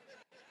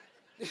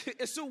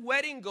 It's a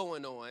wedding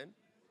going on.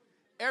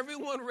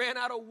 Everyone ran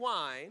out of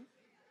wine.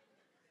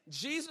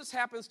 Jesus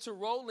happens to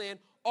roll in.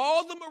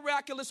 All the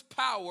miraculous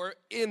power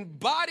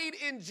embodied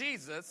in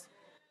Jesus,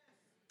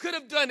 could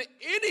have done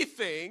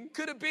anything,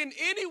 could have been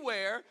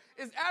anywhere,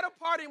 is at a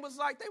party and was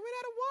like, they ran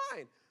out of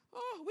wine.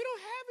 Oh, we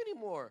don't have any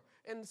more.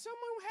 And someone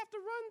will have to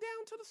run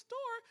down to the store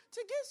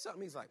to get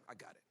something. He's like, I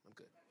got it. I'm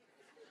good.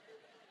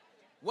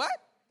 What?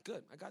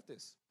 Good. I got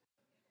this.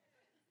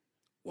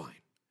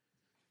 Wine.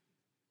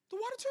 The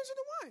water turns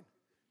into wine.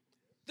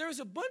 There's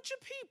a bunch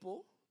of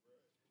people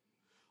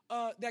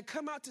that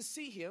come out to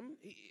see him.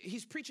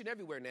 He's preaching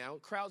everywhere now.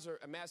 Crowds are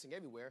amassing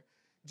everywhere.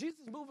 Jesus'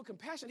 move of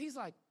compassion, he's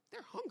like,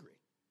 they're hungry.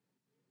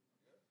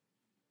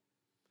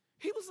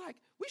 He was like,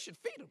 we should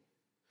feed them.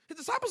 His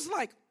disciples are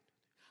like,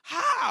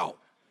 how?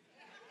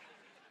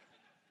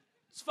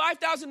 It's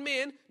 5,000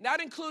 men,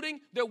 not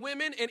including their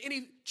women and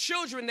any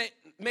children that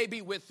may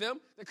be with them.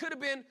 There could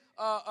have been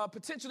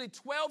potentially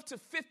 12 to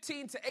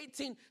 15 to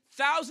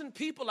 18,000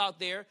 people out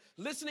there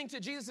listening to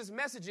Jesus'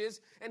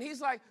 messages. And he's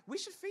like, we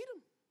should feed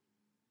them.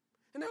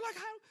 And they're like,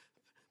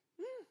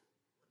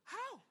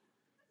 how?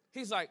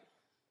 He's like,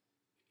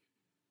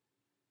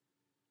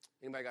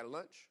 anybody got a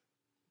lunch?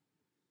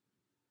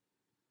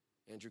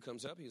 Andrew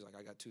comes up. He's like,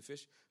 I got 2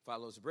 fish,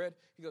 5 loaves of bread.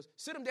 He goes,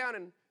 sit them down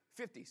in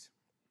 50s.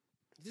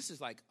 This is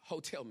like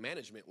hotel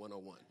management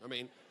 101. I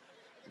mean,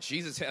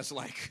 Jesus has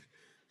like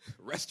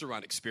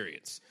restaurant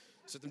experience.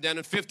 Sit them down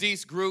in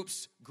 50s,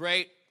 groups,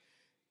 great.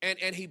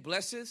 And he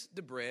blesses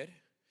the bread.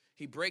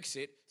 He breaks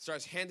it,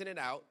 starts handing it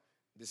out.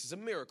 This is a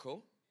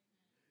miracle.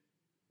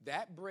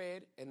 That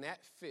bread and that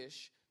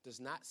fish does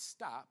not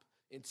stop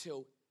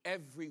until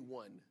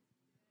everyone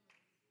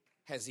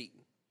has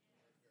eaten.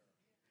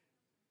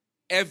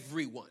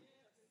 Everyone.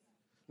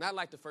 Not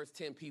like the first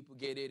 10 people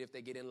get it if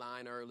they get in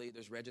line early.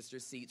 There's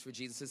registered seats for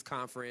Jesus'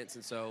 conference.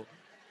 And so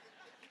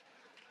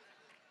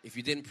if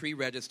you didn't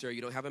pre-register,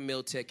 you don't have a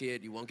meal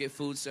ticket, you won't get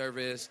food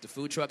service. The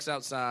food truck's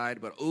outside,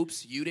 but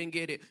oops, you didn't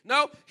get it.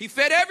 No, he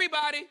fed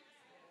everybody.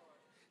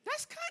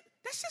 That's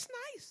just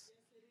nice.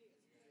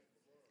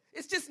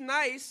 It's just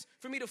nice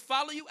for me to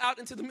follow you out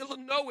into the middle of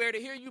nowhere to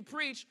hear you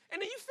preach,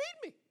 and then you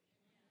feed me.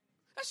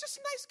 That's just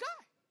a nice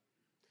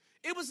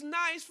guy. It was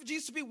nice for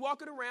Jesus to be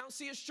walking around,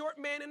 see a short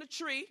man in a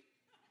tree,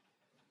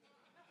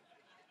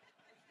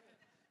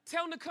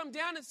 tell him to come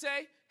down and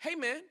say, hey,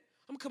 man,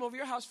 I'm going to come over to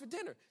your house for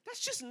dinner. That's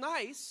just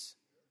nice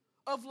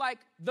of like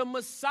the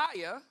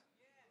Messiah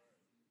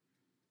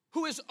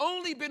who has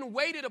only been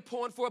waited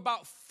upon for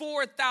about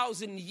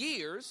 4,000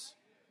 years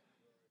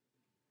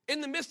In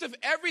the midst of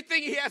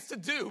everything he has to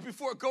do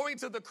before going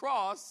to the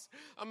cross,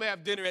 I'm going to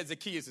have dinner at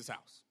Zacchaeus'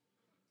 house.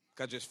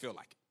 I just feel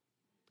like it.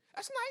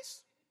 That's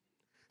nice.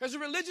 There's a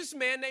religious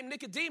man named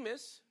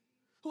Nicodemus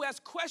who has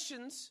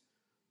questions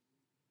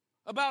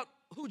about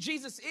who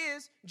Jesus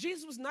is.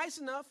 Jesus was nice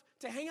enough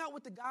to hang out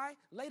with the guy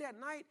late at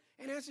night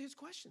and answer his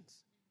questions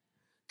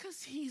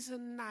because he's a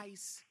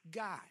nice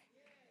guy.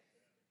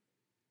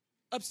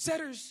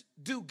 Upsetters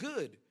do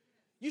good.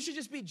 You should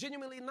just be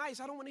genuinely nice.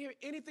 I don't want to hear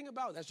anything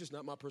about it. That's just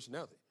not my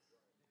personality.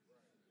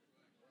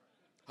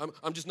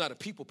 I'm just not a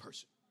people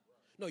person.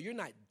 No, you're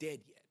not dead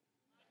yet.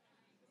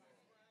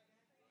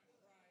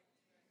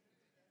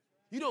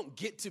 You don't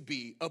get to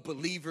be a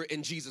believer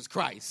in Jesus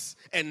Christ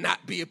and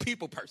not be a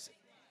people person.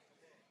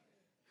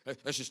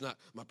 That's just not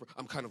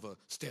I'm kind of a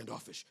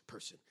standoffish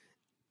person.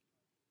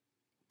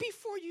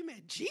 Before you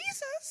met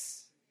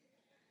Jesus,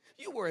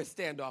 you were a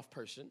standoff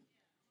person.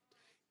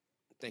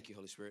 Thank you,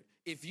 Holy Spirit.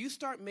 If you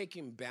start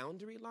making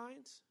boundary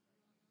lines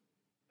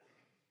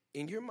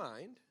in your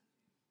mind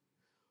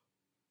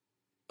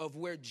of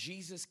where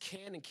Jesus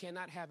can and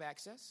cannot have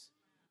access,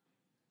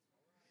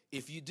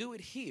 if you do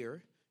it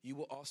here, you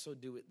will also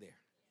do it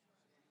there.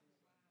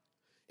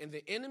 And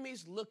the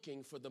enemy's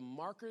looking for the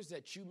markers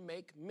that you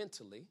make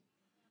mentally.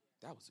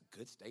 That was a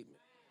good statement.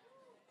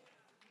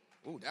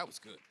 Ooh, that was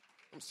good.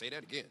 I'm going to say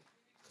that again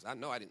because I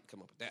know I didn't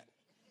come up with that.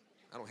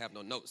 I don't have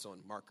no notes on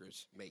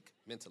markers make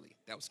mentally.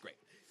 That was great.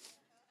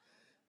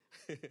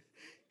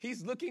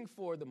 He's looking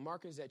for the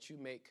markers that you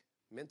make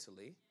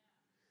mentally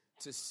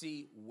to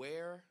see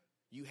where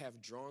you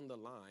have drawn the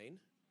line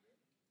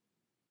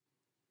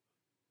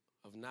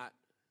of not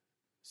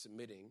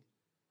submitting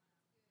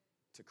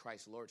to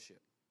Christ's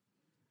lordship.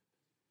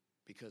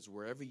 Because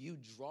wherever you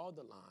draw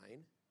the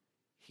line,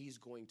 he's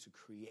going to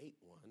create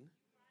one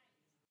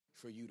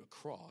for you to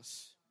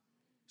cross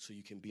so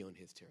you can be on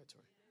his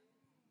territory.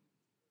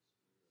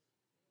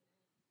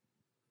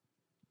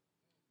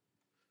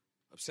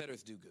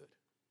 Upsetters do good.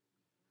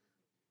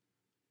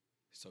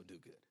 So do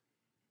good.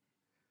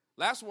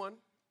 Last one.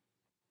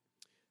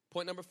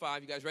 Point number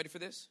 5. You guys ready for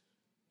this?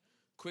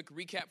 Quick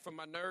recap from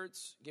my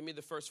nerds. Give me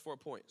the first 4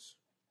 points.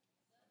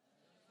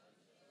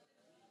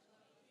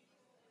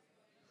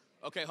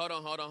 Okay, hold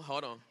on.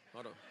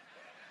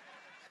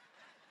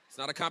 It's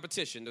not a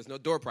competition. There's no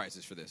door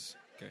prizes for this.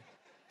 Okay.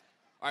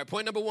 All right,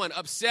 point number 1,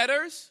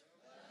 upsetters.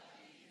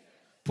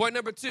 Point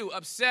number 2,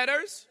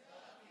 upsetters.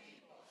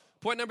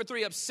 Point number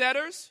 3,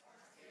 upsetters.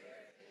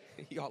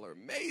 Y'all are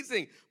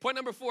amazing. Point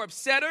number 4,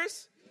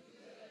 upsetters.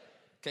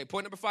 Okay,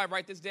 point number 5,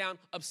 write this down.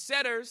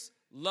 Upsetters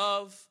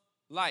love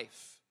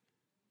life.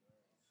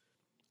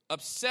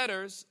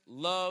 Upsetters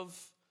love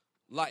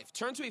life.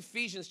 Turn to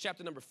Ephesians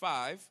chapter number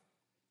 5.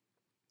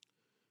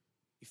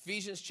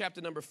 Ephesians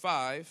chapter number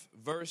 5,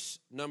 verse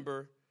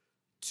number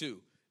 2.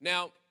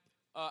 Now,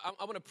 I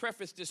want to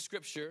preface this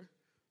scripture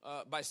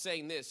by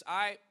saying this.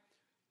 I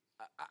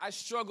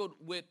struggled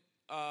with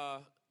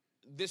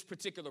this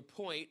particular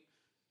point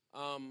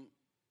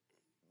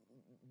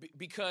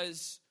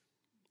because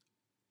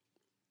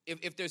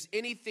if there's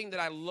anything that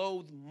I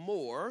loathe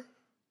more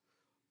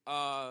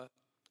as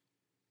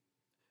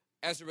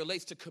it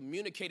relates to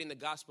communicating the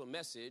gospel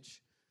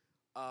message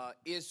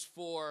is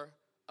for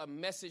a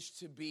message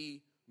to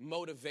be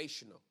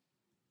motivational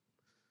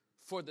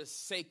for the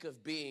sake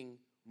of being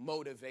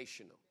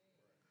motivational.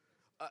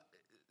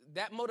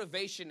 That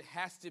motivation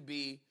has to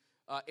be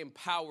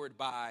empowered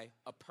by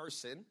a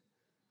person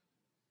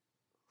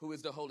who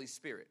is the Holy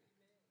Spirit.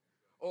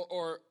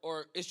 Or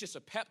it's just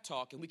a pep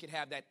talk, and we could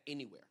have that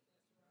anywhere.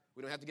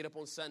 We don't have to get up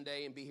on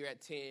Sunday and be here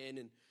at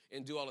 10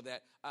 and do all of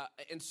that.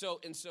 And so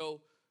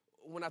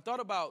when I thought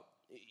about,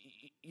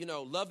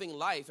 loving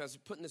life as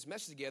putting this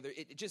message together,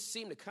 it just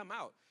seemed to come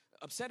out.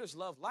 Upsetters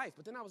love life.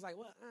 But then I was like,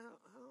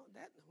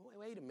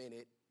 wait a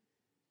minute.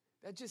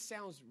 That just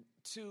sounds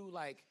too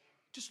like,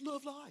 just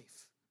love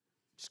life.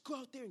 Just go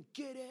out there and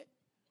get it.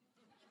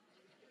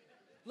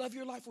 Love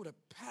your life with a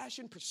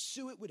passion.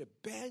 Pursue it with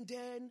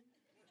abandon.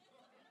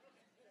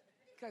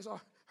 You guys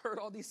all heard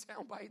all these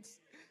sound bites?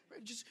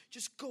 Right?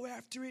 Just go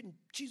after it and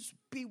Jesus will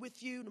be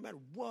with you no matter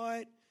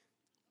what.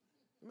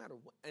 No matter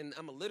what. And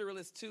I'm a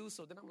literalist too,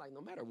 so then I'm like,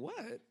 no matter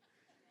what?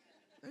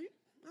 I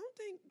don't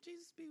think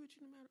Jesus will be with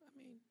you no matter,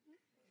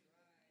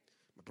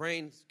 my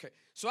brain's, okay.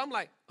 So I'm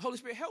like, Holy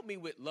Spirit, help me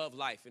with love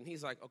life. And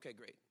he's like, okay,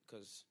 great,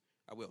 because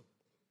I will.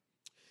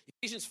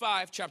 Ephesians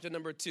 5, chapter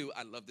number 2.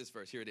 I love this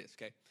verse. Here it is,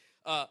 okay.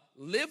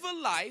 Live a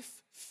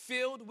life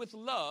filled with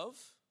love,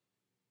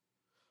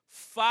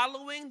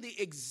 following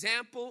the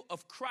example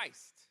of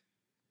Christ.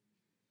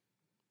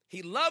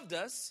 He loved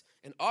us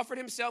and offered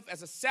himself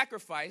as a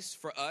sacrifice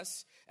for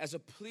us as a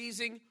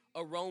pleasing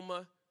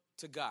aroma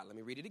to God. Let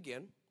me read it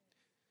again.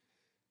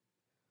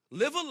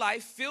 Live a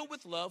life filled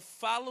with love,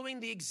 following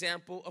the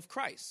example of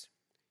Christ.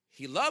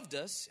 He loved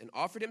us and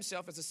offered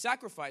himself as a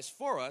sacrifice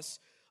for us,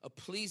 a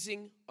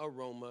pleasing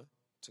aroma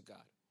to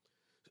God.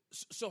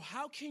 So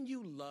how can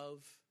you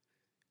love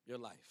your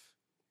life?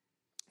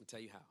 I'll tell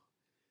you how.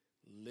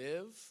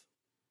 Live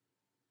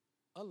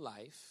a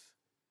life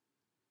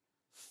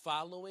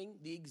following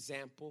the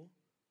example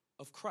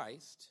of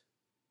Christ,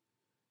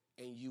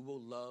 and you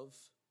will love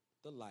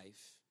the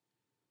life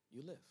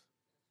you live.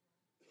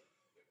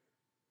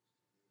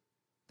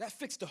 That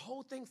fixed the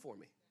whole thing for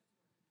me.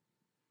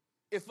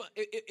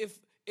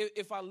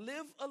 If I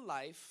live a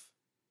life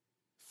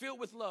filled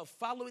with love,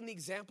 following the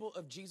example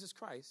of Jesus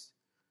Christ,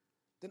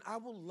 then I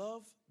will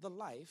love the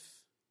life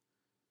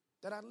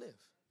that I live.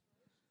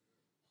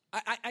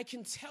 I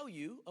can tell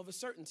you of a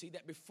certainty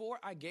that before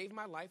I gave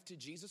my life to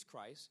Jesus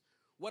Christ,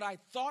 what I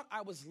thought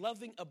I was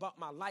loving about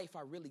my life,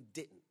 I really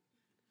didn't.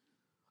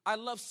 I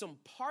loved some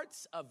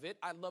parts of it.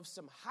 I loved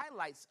some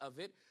highlights of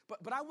it,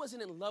 but I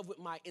wasn't in love with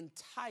my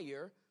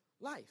entire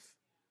life.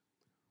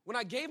 When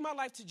I gave my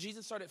life to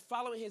Jesus, started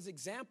following his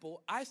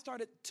example, I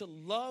started to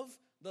love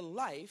the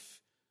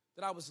life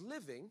that I was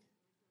living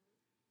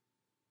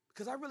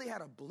because I really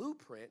had a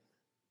blueprint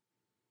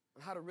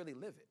on how to really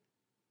live it.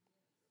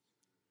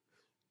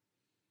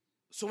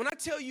 So when I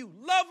tell you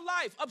love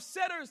life,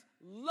 upsetters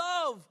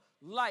love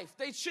life.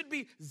 They should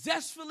be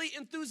zestfully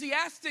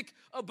enthusiastic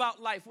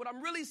about life. What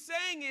I'm really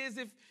saying is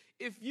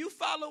if you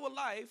follow a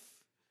life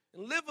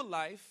and live a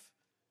life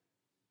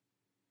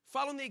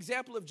following the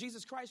example of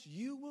Jesus Christ,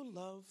 you will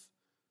love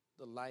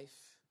the life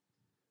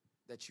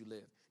that you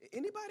live.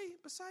 Anybody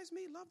besides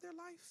me love their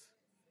life?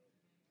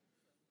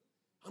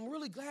 I'm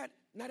really glad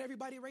not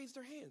everybody raised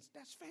their hands.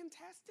 That's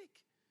fantastic.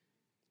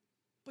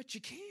 But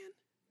you can.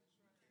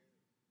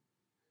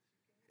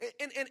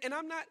 And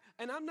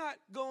I'm not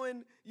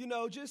going,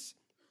 just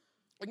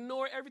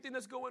ignore everything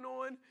that's going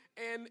on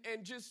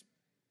and just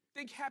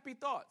think happy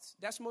thoughts.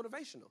 That's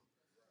motivational.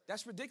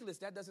 That's ridiculous.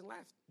 That doesn't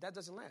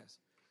last.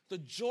 The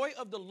joy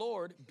of the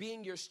Lord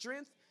being your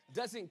strength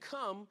doesn't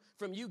come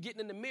from you getting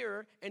in the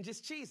mirror and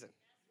just cheesing.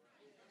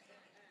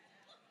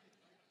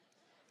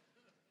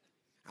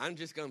 I'm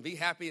just going to be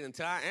happy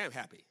until I am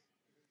happy.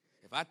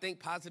 If I think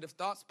positive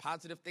thoughts,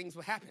 positive things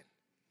will happen.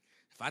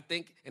 If I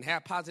think and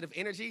have positive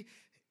energy,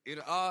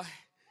 it'll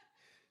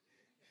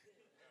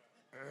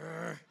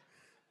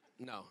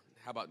no.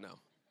 How about no?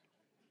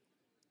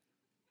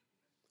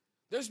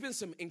 There's been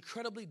some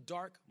incredibly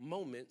dark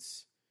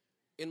moments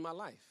in my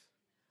life.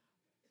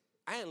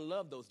 I didn't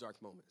love those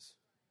dark moments,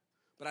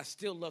 but I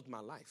still loved my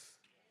life.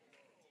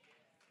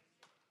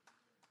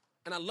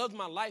 And I loved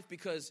my life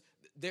because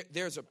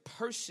there's a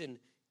person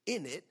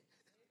in it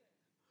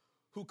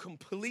who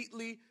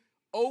completely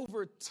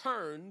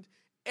overturned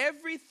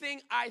everything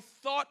I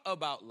thought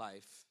about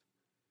life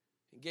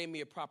and gave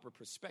me a proper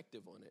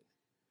perspective on it.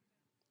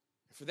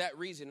 For that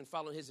reason, and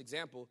following his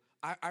example,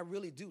 I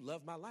really do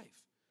love my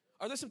life.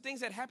 Are there some things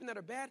that happen that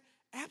are bad?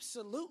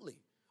 Absolutely.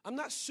 I'm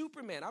not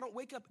Superman. I don't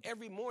wake up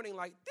every morning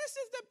like, this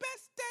is the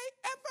best day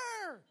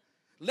ever.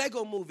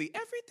 Lego movie,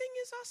 everything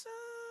is awesome.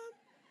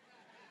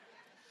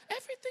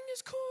 Everything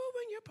is cool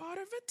when you're part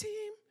of a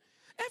team.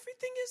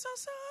 Everything is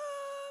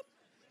awesome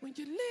when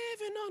you're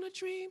living on a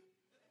dream.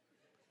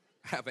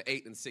 I have an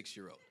 8 and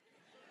 6-year-old.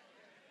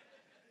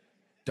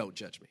 Don't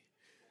judge me.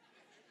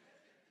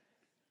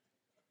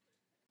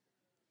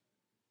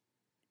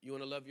 You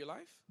want to love your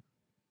life?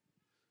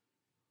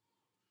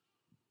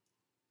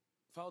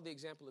 Follow the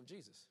example of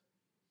Jesus.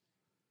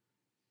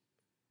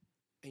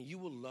 And you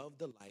will love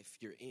the life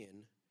you're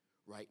in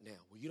right now.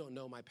 Well, you don't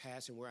know my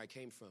past and where I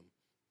came from.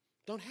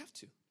 Don't have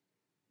to.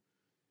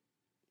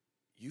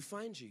 You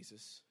find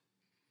Jesus,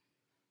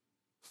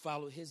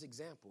 follow his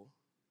example,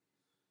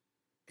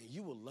 and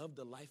you will love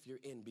the life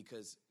you're in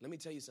because, let me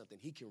tell you something,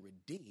 he can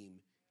redeem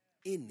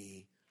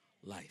any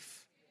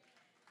life.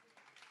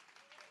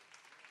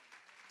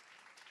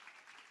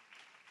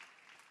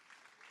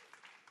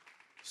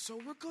 So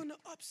we're going to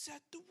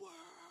upset the world.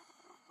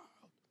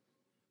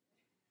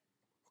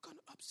 We're going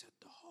to upset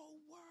the whole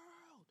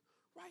world.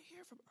 Right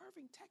here from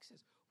Irving,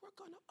 Texas. We're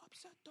going to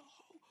upset the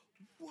whole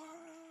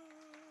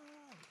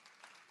world.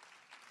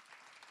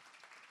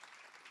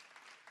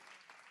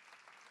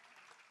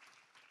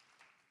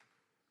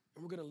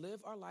 And we're going to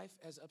live our life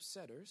as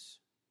upsetters.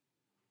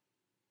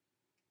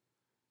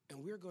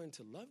 And we're going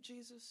to love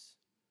Jesus.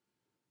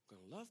 We're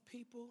going to love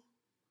people.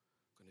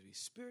 We're going to be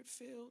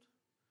spirit-filled.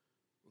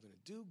 We're going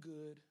to do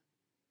good.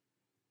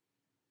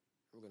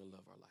 We're going to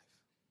love our life.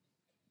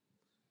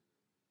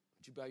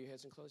 Would you bow your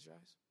heads and close your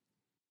eyes?